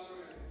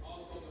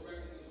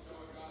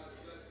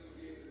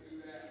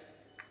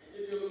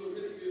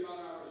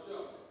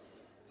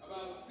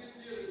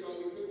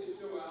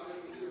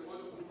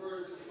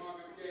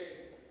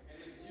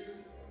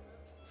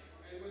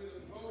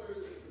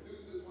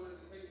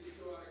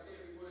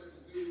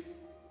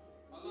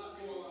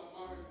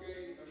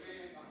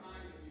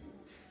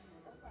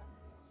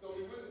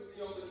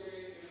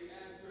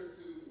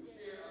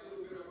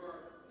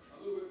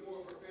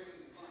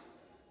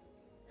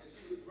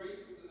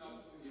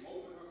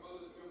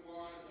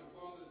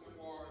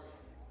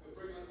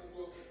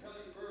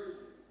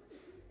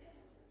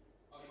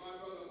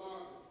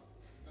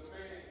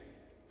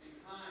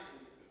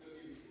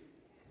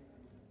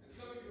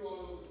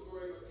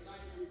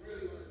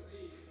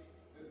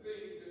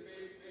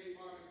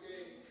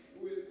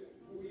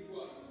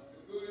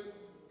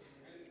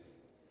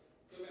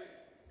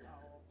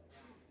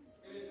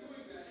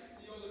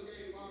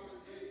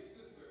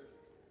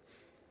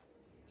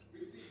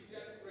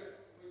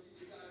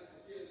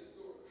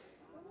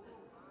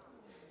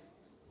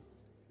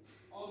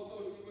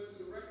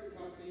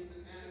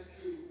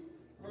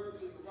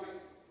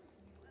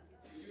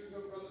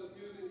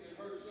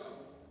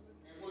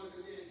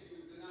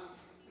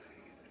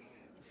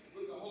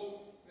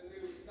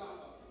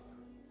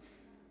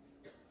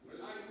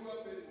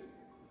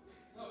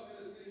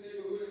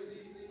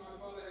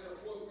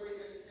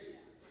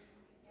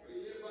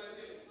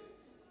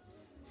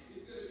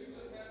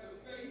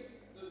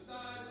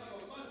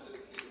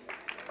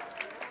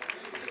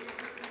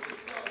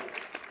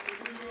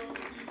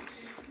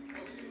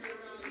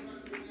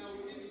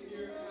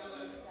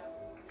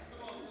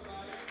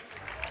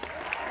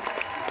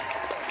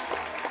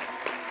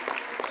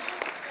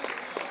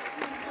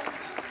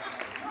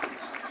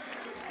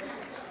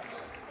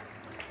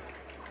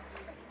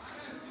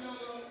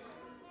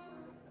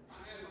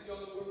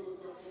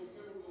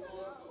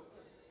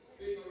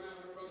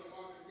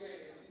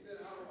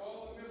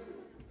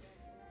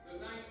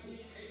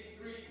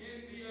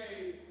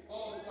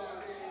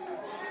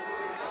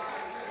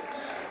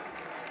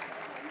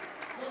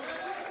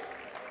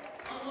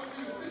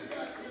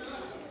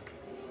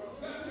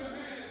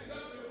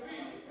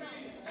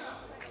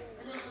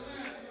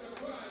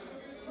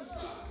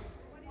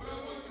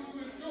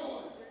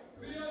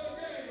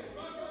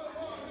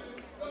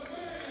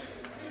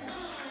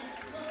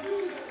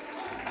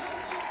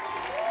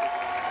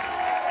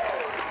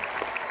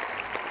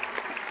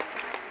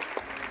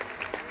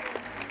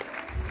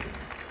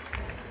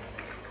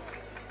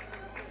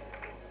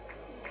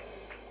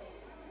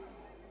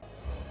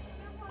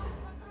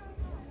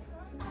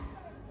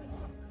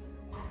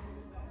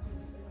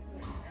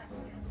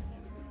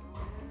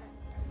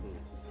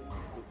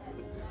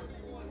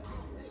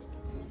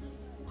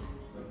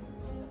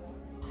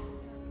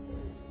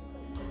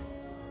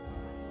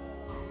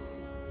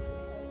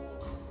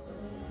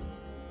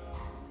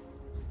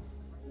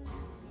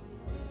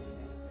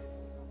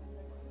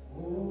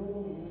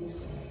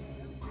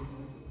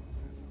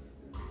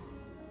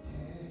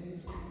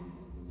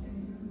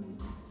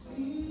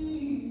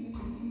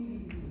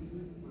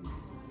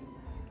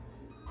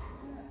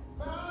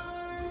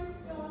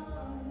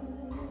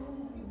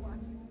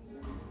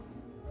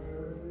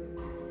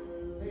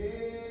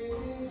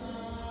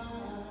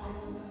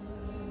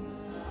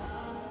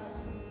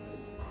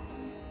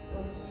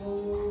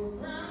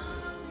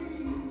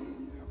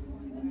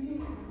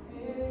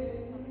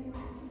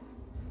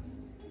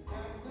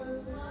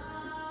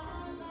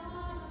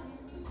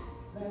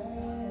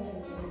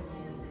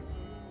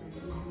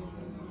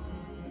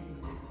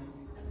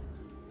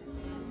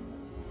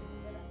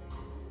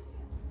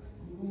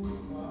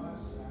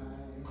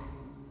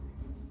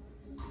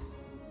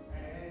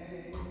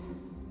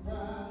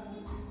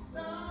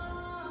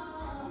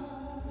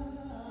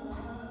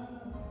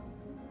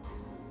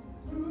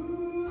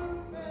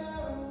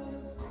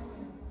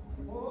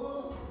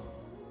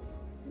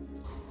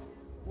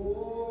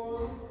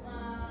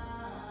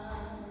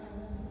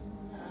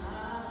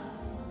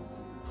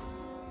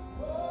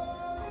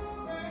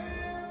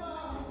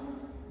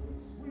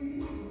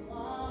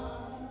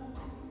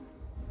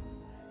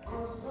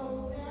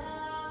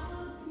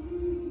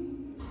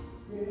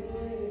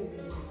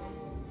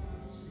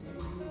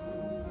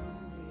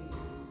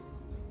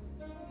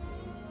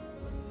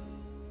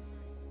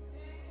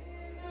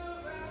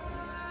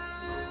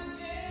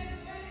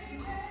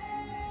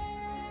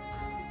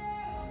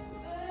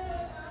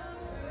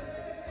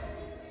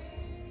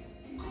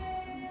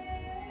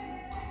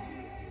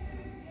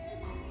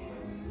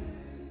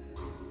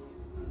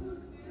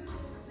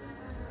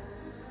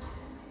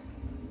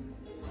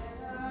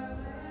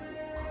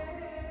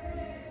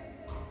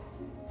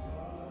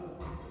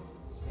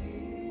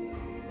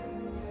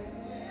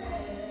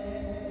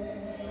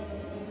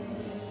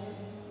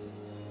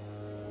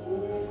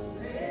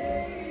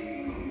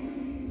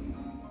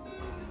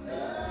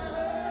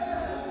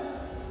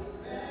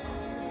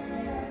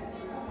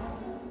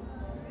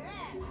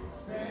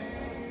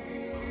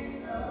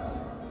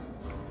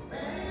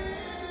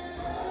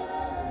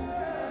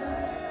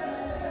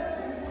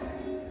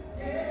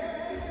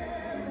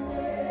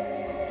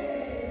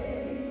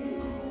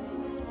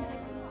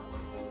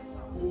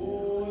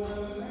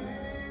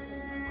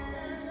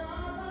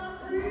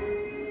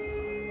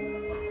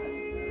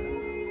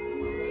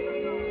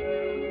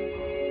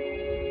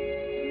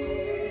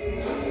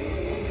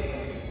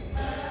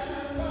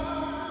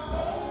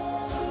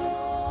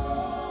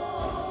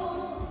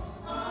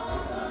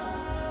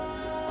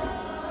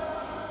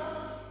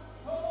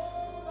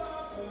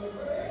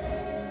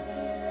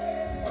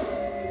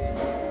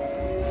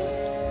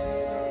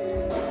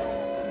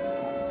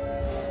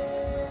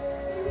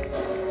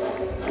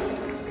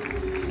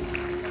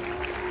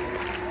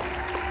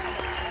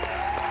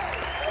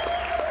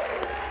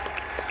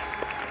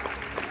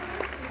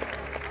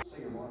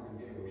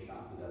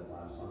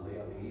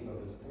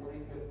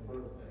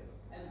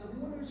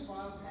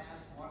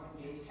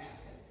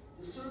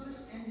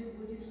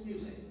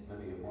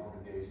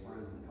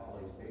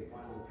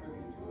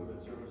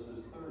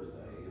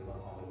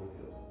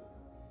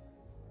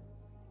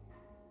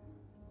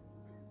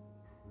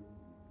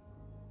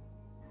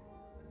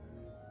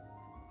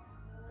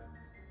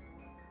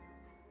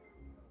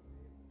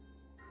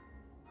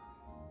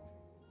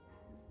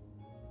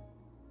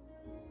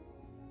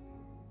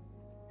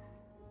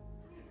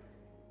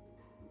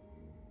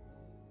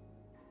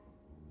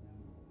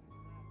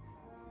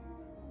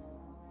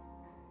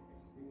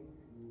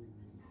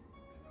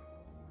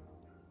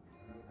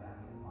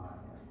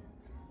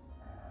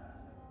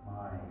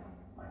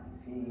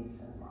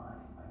defeats and my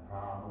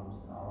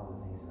problems and all of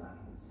the things that I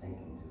can sink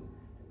into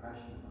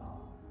depression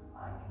about,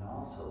 I can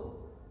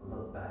also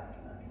look back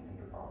and I can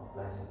think of all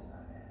the blessings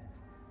I've had.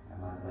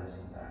 And my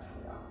blessings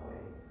actually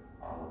outweigh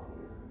all of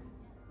the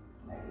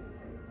negative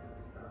things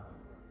that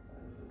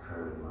have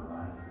occurred in my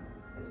life.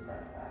 It's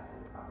that fact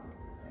that probably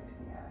makes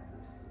me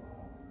happiest of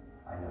all.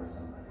 I know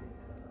somebody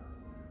that loves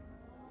me.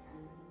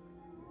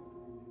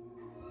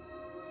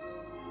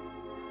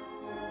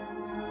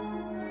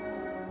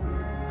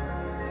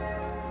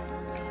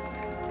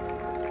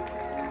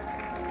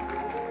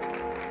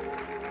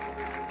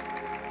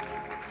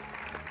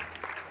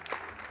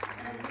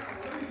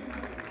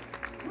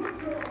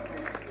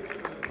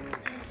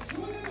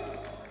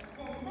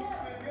 For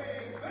Marvin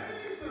Gaye's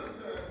baby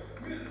sister,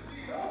 Miss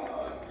Gaye.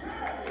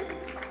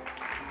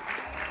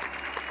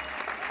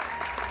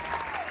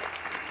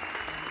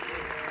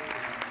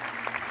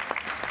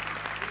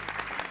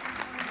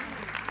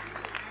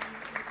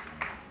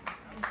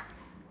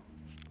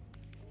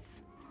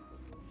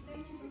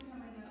 Thank you for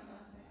coming out,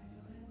 Los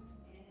Angeles.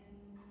 And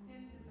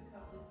there's just a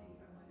couple of things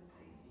I want to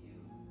say to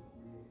you.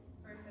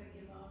 First, I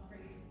give all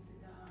praises to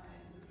God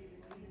for giving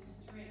me the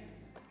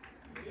strength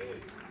to be able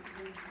to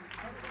present this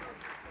program.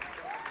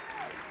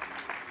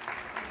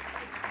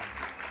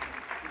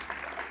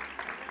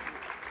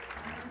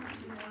 I want you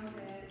to know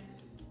that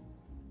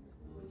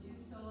what you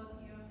saw up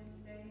here on this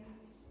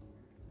stage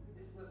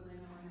is what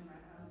went on in my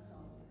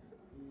household.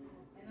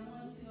 And I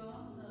want you to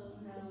also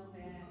know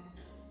that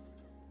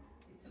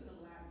it took a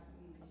lot for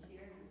me to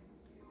share this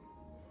with you.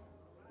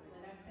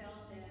 But I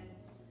felt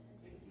that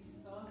if you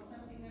saw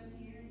something up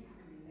here, you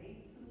can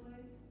relate to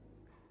it.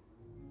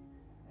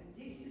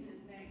 Addiction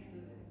is that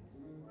good.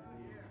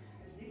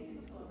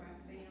 Addiction tore my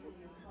family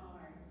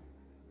apart.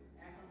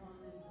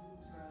 Alcoholism,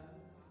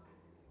 drugs.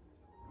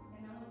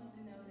 And I want you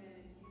to know that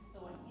if you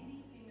saw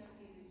anything up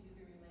here that you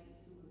can relate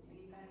to, with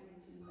anybody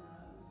that you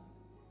love,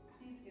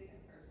 please get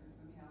that person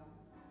some help.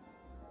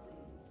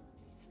 Please.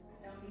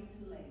 Don't be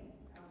too late.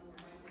 I was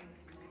one day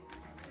too late for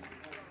my baby.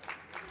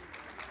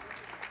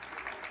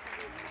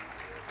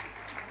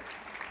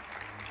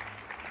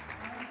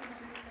 I also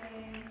want to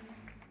say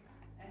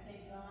I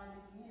thank God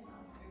again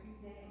every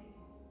day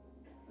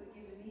for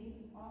giving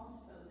me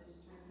also the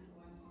strength of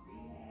going to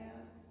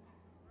rehab,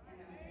 and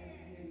I'm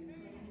 30 years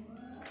clean.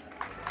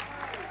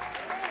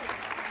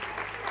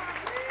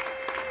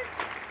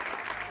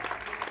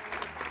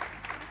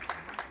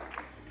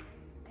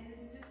 And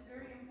it's just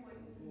very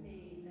important to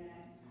me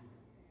that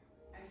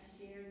I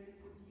share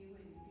this with you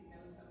and you can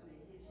know some of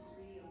the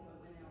history of what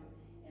went on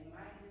in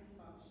my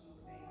dysfunctional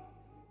family.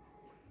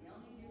 The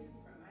only difference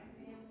from my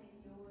family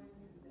and yours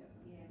is that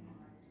we had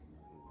Marvin,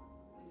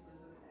 which was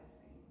a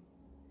blessing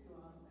to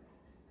all of us.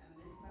 I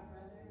miss my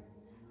brother.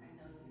 I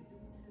know you do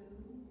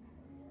too.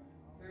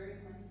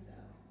 Very much so.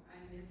 I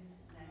miss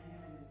not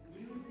having this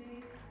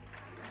music.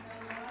 But you know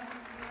God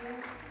is good.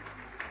 And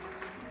I'm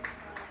going to keep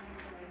trying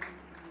to make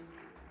the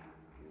music. I'm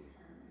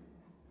determined.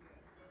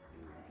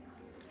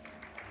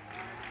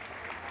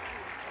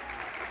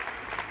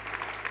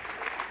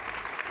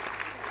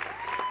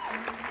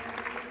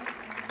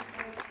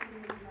 Thank you.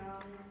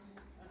 Acknowledge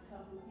a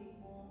couple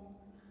people.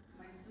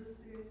 My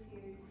sister is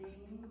here,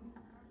 Jean.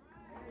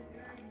 Please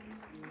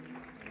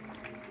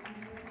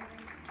stand over here.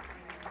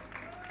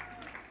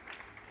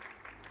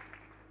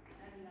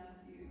 I love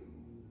you.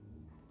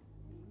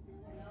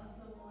 And I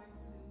also want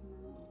to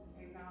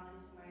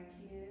acknowledge my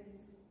kids,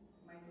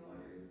 my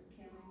daughters,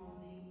 Kim and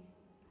Monique.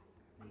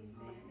 Please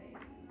stand, babies.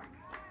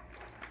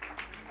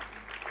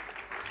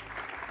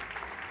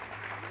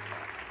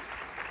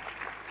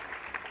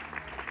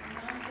 And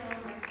also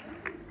my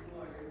sister's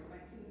daughters, my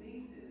two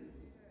nieces,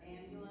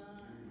 Angela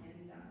and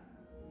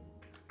Donna.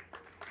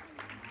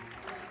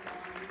 I love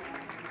all you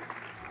guys.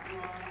 You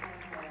all have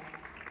that.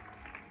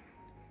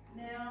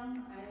 Now,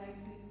 I like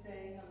to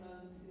say hello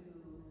to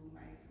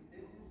my two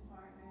business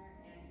partner,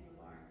 Angela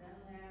Barr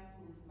Dunlap,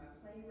 who is my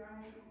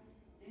playwright.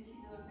 Didn't she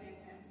do a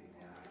fantastic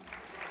job?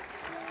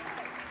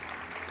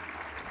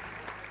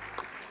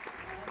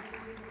 My other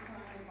business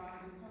partner,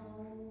 Barbara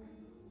Cole,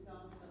 who's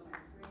also my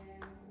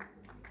friend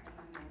and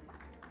my mentor.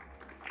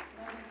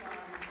 Love you,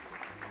 Barbara.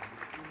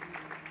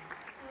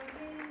 So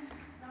again,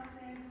 Los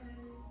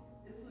Angeles,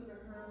 this was a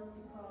hurdle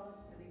to cross,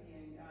 but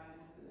again, God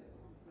is good.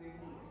 We're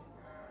here.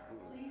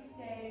 Please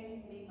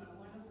stay, meet my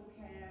wonderful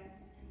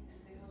cast, and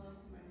say hello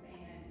to my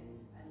band.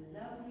 I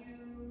love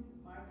you.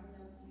 Marvin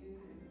loves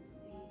you. And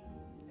please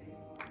be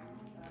safe.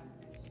 God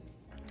bless you.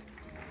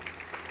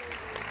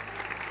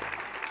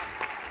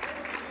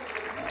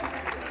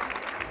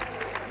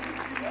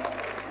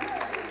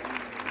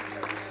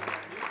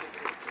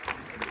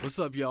 What's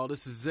up, y'all?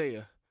 This is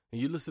Zaya,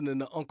 and you're listening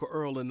to Uncle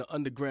Earl and the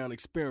Underground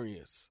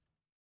Experience.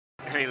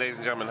 Hey, ladies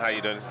and gentlemen, how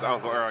you doing? This is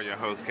Uncle Earl, your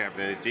host,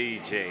 captain, and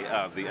DJ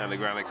of the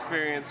Underground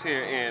Experience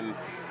here in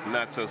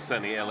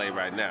not-so-sunny LA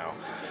right now.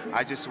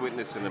 I just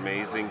witnessed an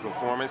amazing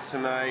performance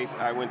tonight.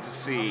 I went to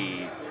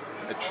see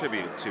a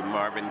tribute to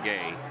Marvin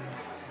Gaye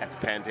at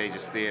the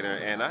Pantages Theater,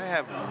 and I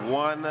have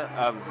one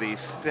of the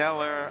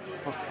stellar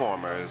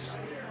performers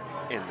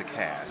in the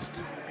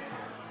cast.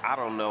 I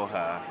don't know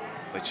her,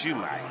 but you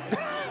might.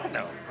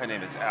 No, her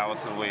name is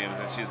Alyson Williams,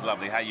 and she's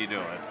lovely. How you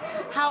doing?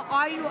 How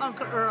are you,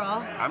 Uncle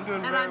Earl? I'm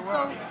doing and very I'm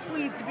well. so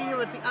pleased to be here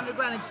with the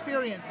Underground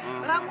Experience.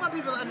 But I want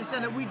people to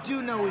understand that we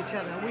do know each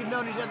other. We've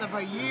known each other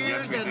for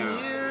years we and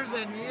do. years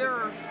and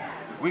years.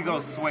 We go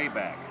sway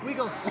back. We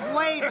go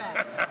sway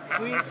back.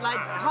 We like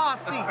car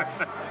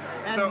seats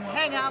and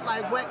hang out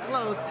like wet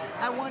clothes.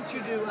 I want you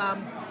to,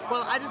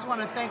 I just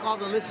want to thank all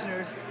the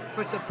listeners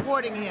for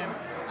supporting him.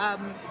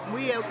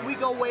 We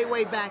go way,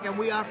 way back, and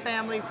we are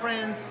family,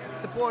 friends,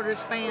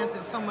 supporters, fans,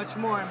 and so much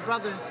more, and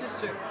brother and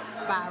sister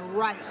by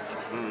right.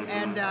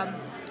 And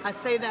I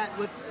say that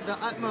with the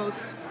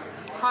utmost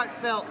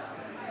heartfelt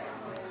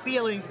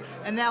feelings,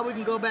 and now we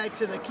can go back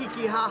to the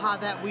kiki haha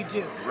that we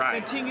do. Right.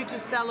 Continue to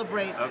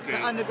celebrate Okay.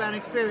 the Underground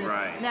Experience.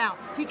 Right. Now,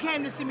 he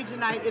came to see me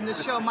tonight in the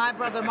show My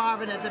Brother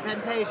Marvin at the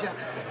Fantasia.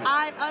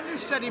 I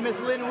understudy Miss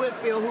Lynn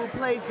Whitfield, who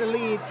plays the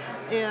lead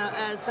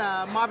as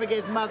Marvin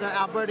Gaye's mother,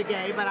 Alberta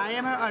Gaye, but I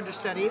am her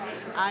understudy.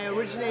 I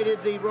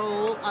originated the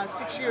role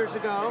 6 years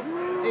ago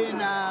in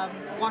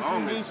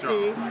Washington,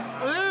 D.C.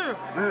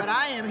 But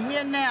I am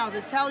here now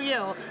to tell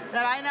you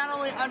that I not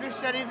only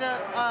understudy the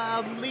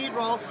lead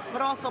role,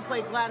 but also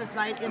play Gladys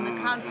Knight in the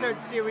concert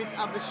series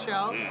of the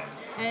show.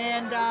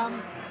 And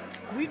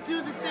we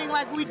do the thing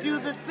like we do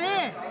the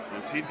thing.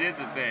 And she did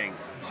the thing.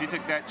 She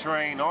took that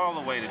train all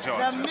the way to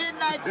Georgia. The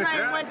midnight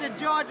train went to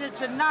Georgia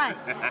tonight,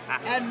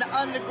 and the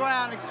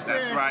Underground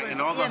Experience. That's right, was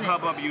and all the in it.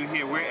 hubbub you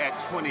hear, we're at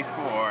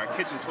 24,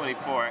 Kitchen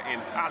 24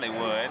 in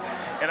Hollywood.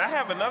 And I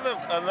have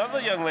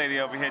another young lady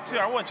over here, too.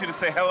 I want you to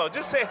say hello.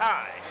 Just say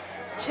hi.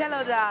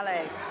 Cello,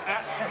 darling.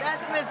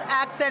 That's Miss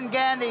Alyson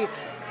Gandhi,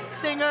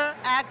 singer,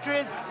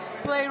 actress,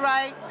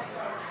 playwright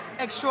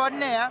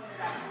extraordinaire.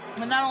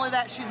 But not only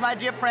that, she's my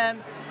dear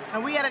friend.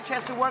 And we had a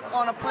chance to work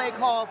on a play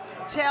called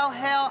Tell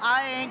Hell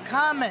I Ain't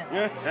Coming.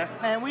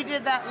 And we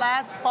did that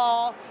last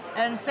fall.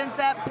 And since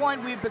that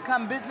point, we've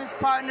become business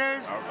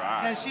partners. All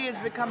right. And she has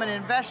become an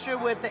investor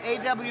with the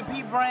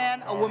AWP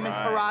brand, A Woman's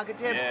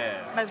Prerogative,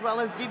 Yes. as well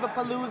as Diva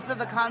Palooza,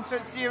 the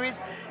concert series.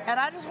 And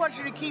I just want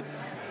you to keep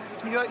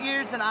your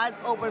ears and eyes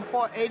open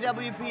for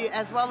AWP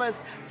as well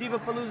as Diva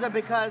Palooza,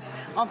 because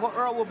Uncle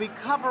Earl will be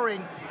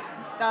covering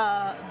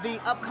the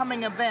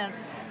upcoming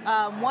events.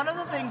 One of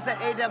the things that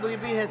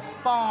AWP has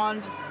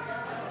spawned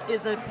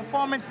is a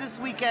performance this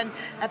weekend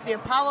at the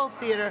Apollo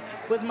Theater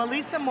with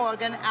Melissa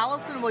Morgan,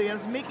 Alyson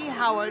Williams, Mickey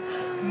Howard,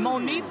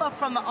 Monifa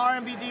from the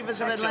R&B Divas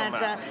of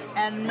Atlanta,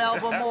 and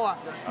Melba Moore.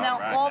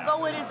 Now,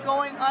 although it is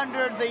going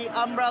under the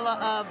umbrella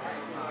of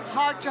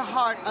Heart to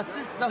Heart,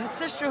 the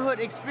sisterhood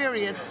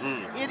experience,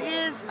 it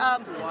is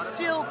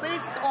still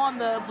based on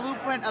the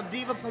blueprint of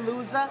Diva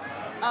Palooza,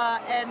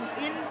 and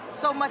in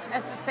so much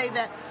as to say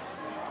that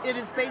it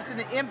is based in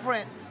the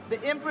imprint.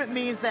 The imprint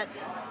means that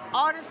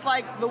artists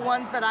like the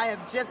ones that I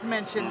have just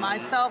mentioned,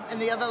 myself and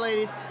the other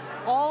ladies,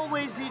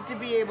 always need to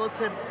be able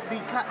to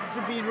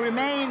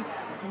remain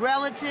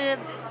relative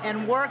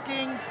and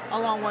working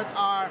along with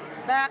our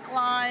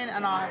backline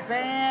and our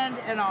band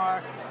and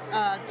our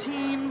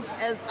teams,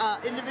 as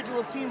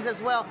individual teams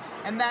as well.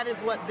 And that is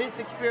what this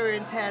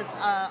experience has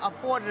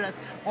afforded us.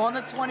 On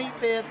the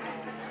 25th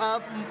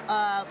of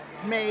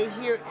May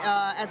here,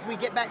 as we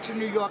get back to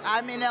New York.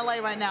 I'm in LA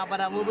right now,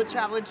 but I will be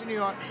traveling to New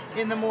York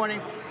in the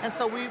morning. And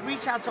so we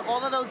reach out to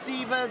all of those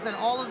divas and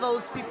all of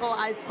those people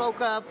I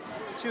spoke of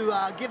to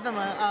give them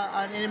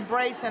an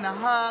embrace and a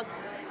hug.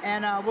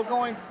 And we're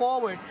going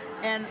forward.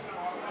 And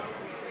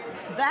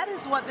that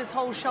is what this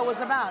whole show is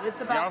about. It's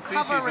about Y'all see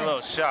covering. she's a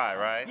little shy,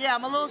 right? Yeah,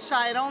 I'm a little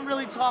shy. I don't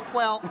really talk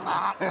well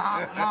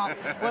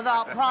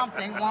without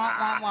prompting.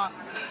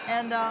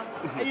 And,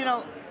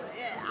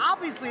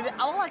 obviously,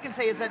 all I can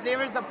say is that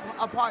there is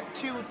a part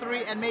 2,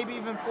 3, and maybe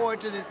even 4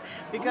 to this,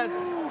 because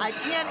I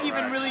can't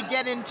even really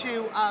get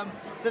into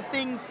the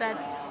things that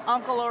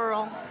Uncle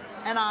Earl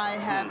and I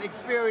have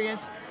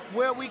experienced,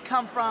 where we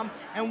come from,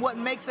 and what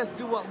makes us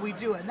do what we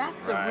do. And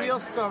that's the real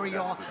story,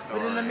 y'all.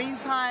 But in the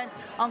meantime,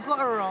 Uncle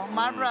Earl,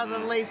 my brother,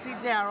 Lacey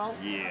Darrell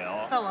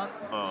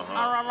Phillips,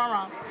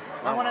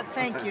 I want to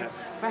thank you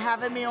for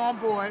having me on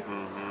board,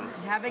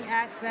 having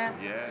accent,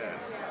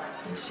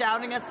 and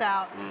shouting us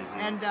out,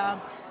 and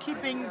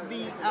keeping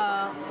the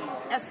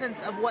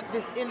essence of what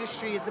this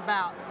industry is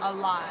about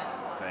alive.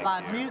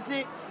 Live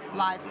music,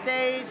 live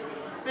stage,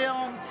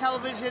 film,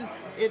 television,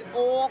 it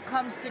all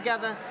comes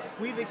together.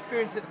 We've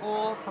experienced it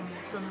all from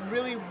some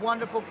really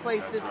wonderful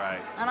places. That's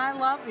right. And I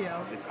love you.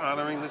 It's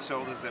honoring the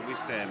shoulders that we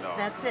stand on.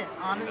 That's it.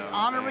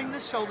 Honoring the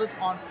shoulders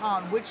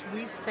upon which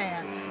we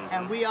stand.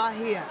 And we are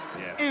here.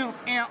 Yes.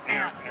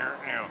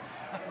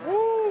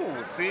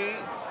 Woo! See?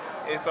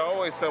 It's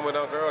always someone,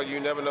 Uncle Earl. You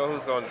never know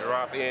who's going to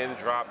drop in,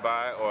 drop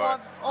by, or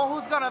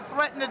who's going to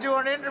threaten to do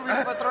an interview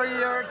for 3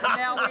 years, and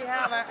now we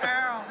have an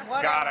Earl.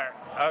 Got her.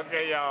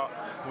 Okay, y'all.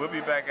 We'll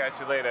be back at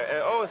you later.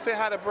 And say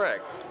hi to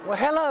Breck. Well,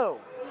 hello.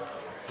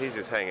 He's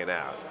just hanging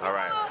out. All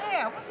right. Oh,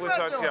 yeah. What's We'll Breck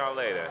talk to doing? y'all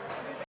later.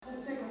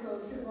 Let's take a little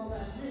trip on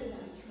that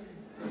midnight train.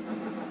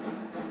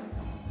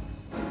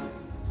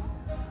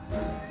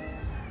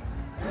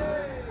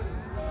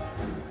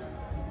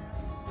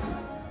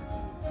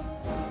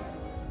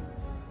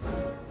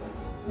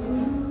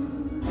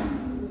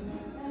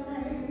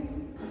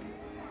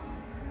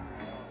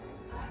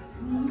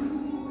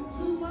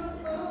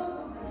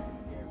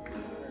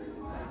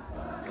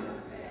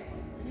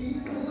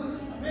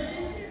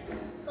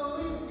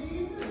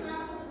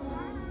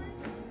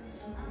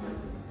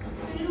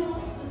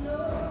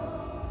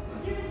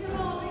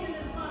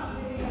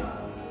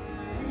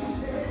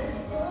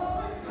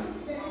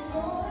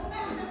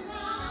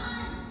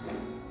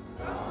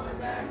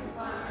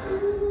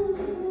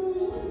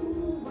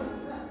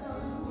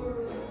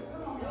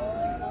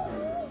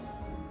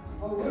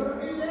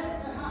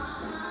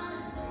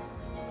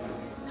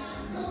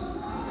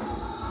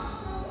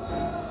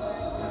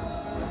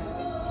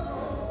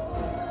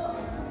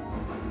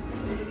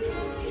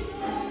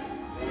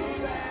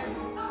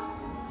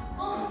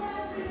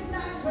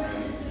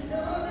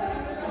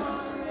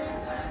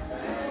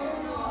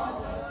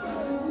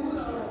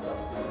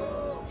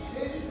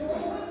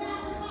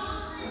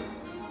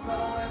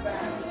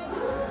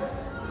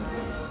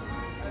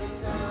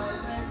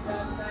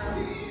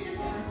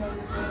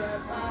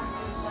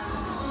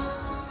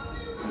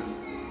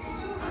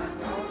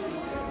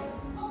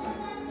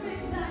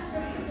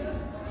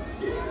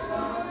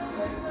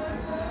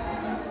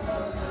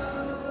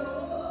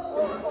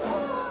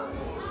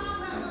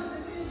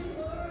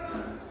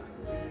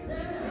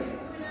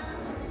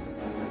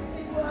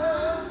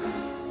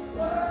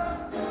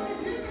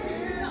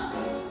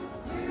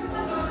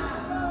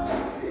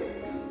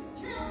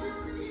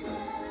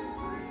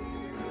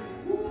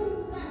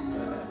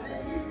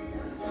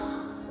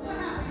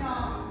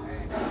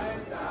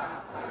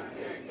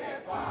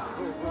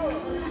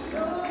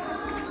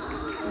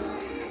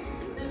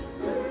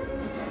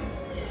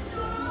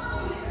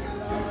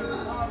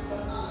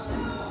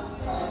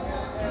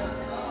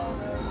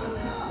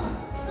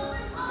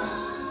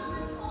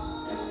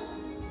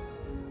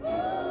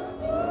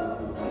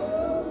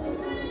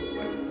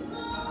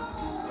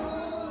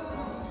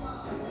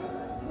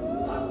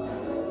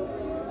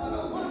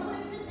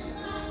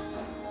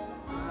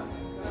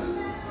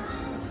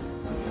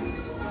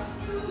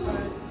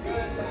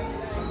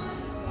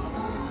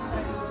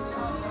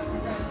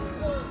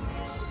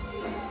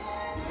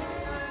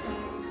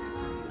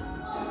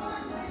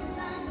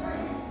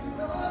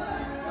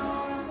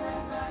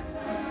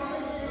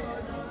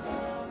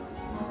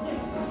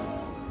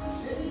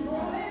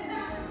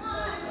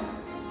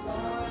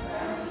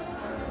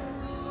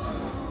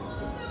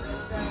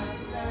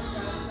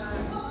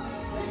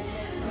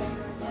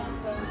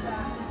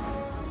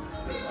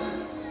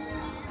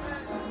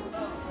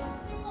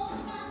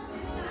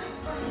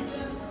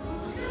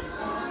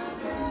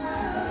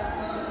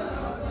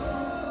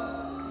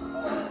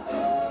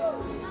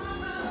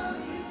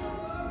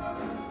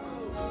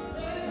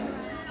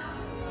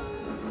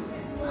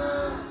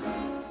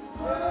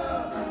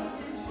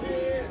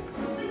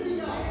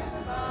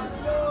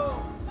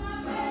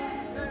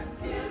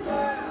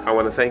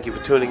 want to thank you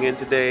for tuning in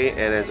today.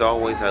 And as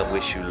always, I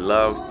wish you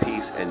love,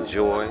 peace, and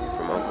joy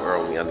from Uncle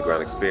Earl and the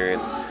Underground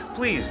Experience.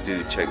 Please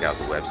do check out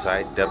the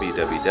website,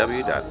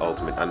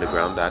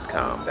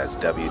 www.ultimateunderground.com. That's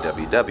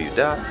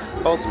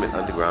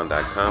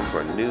www.ultimateunderground.com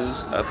for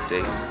news,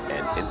 updates,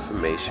 and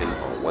information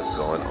on what's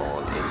going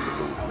on in the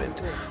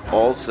movement.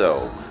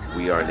 Also,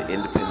 we are an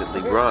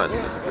independently run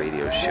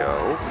radio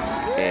show,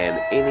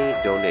 and any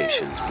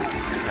donations would be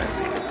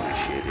highly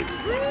appreciated.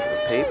 We have a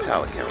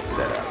PayPal account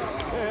set up.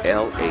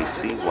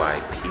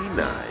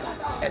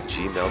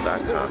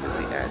 LACYP9@gmail.com is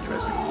the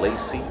address.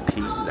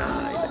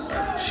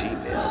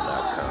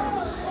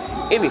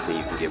 LACP9@gmail.com. Anything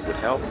you can give would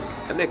help.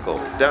 A nickel,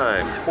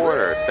 dime,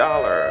 quarter,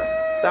 dollar,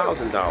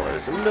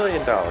 $1,000, $1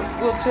 million.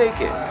 We'll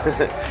take it.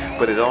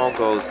 But it all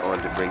goes on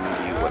to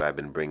bringing you what I've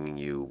been bringing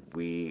you.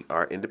 We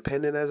are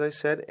independent, as I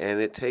said,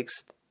 and it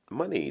takes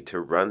money to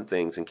run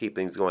things and keep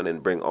things going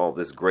and bring all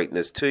this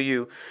greatness to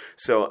you.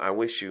 So I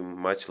wish you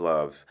much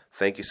love.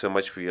 Thank you so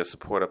much for your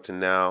support up to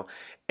now.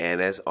 And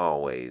as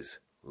always,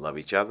 love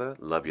each other,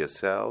 love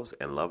yourselves,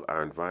 and love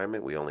our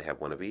environment. We only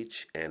have one of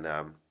each. And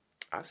I'll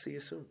see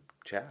you soon.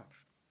 Ciao.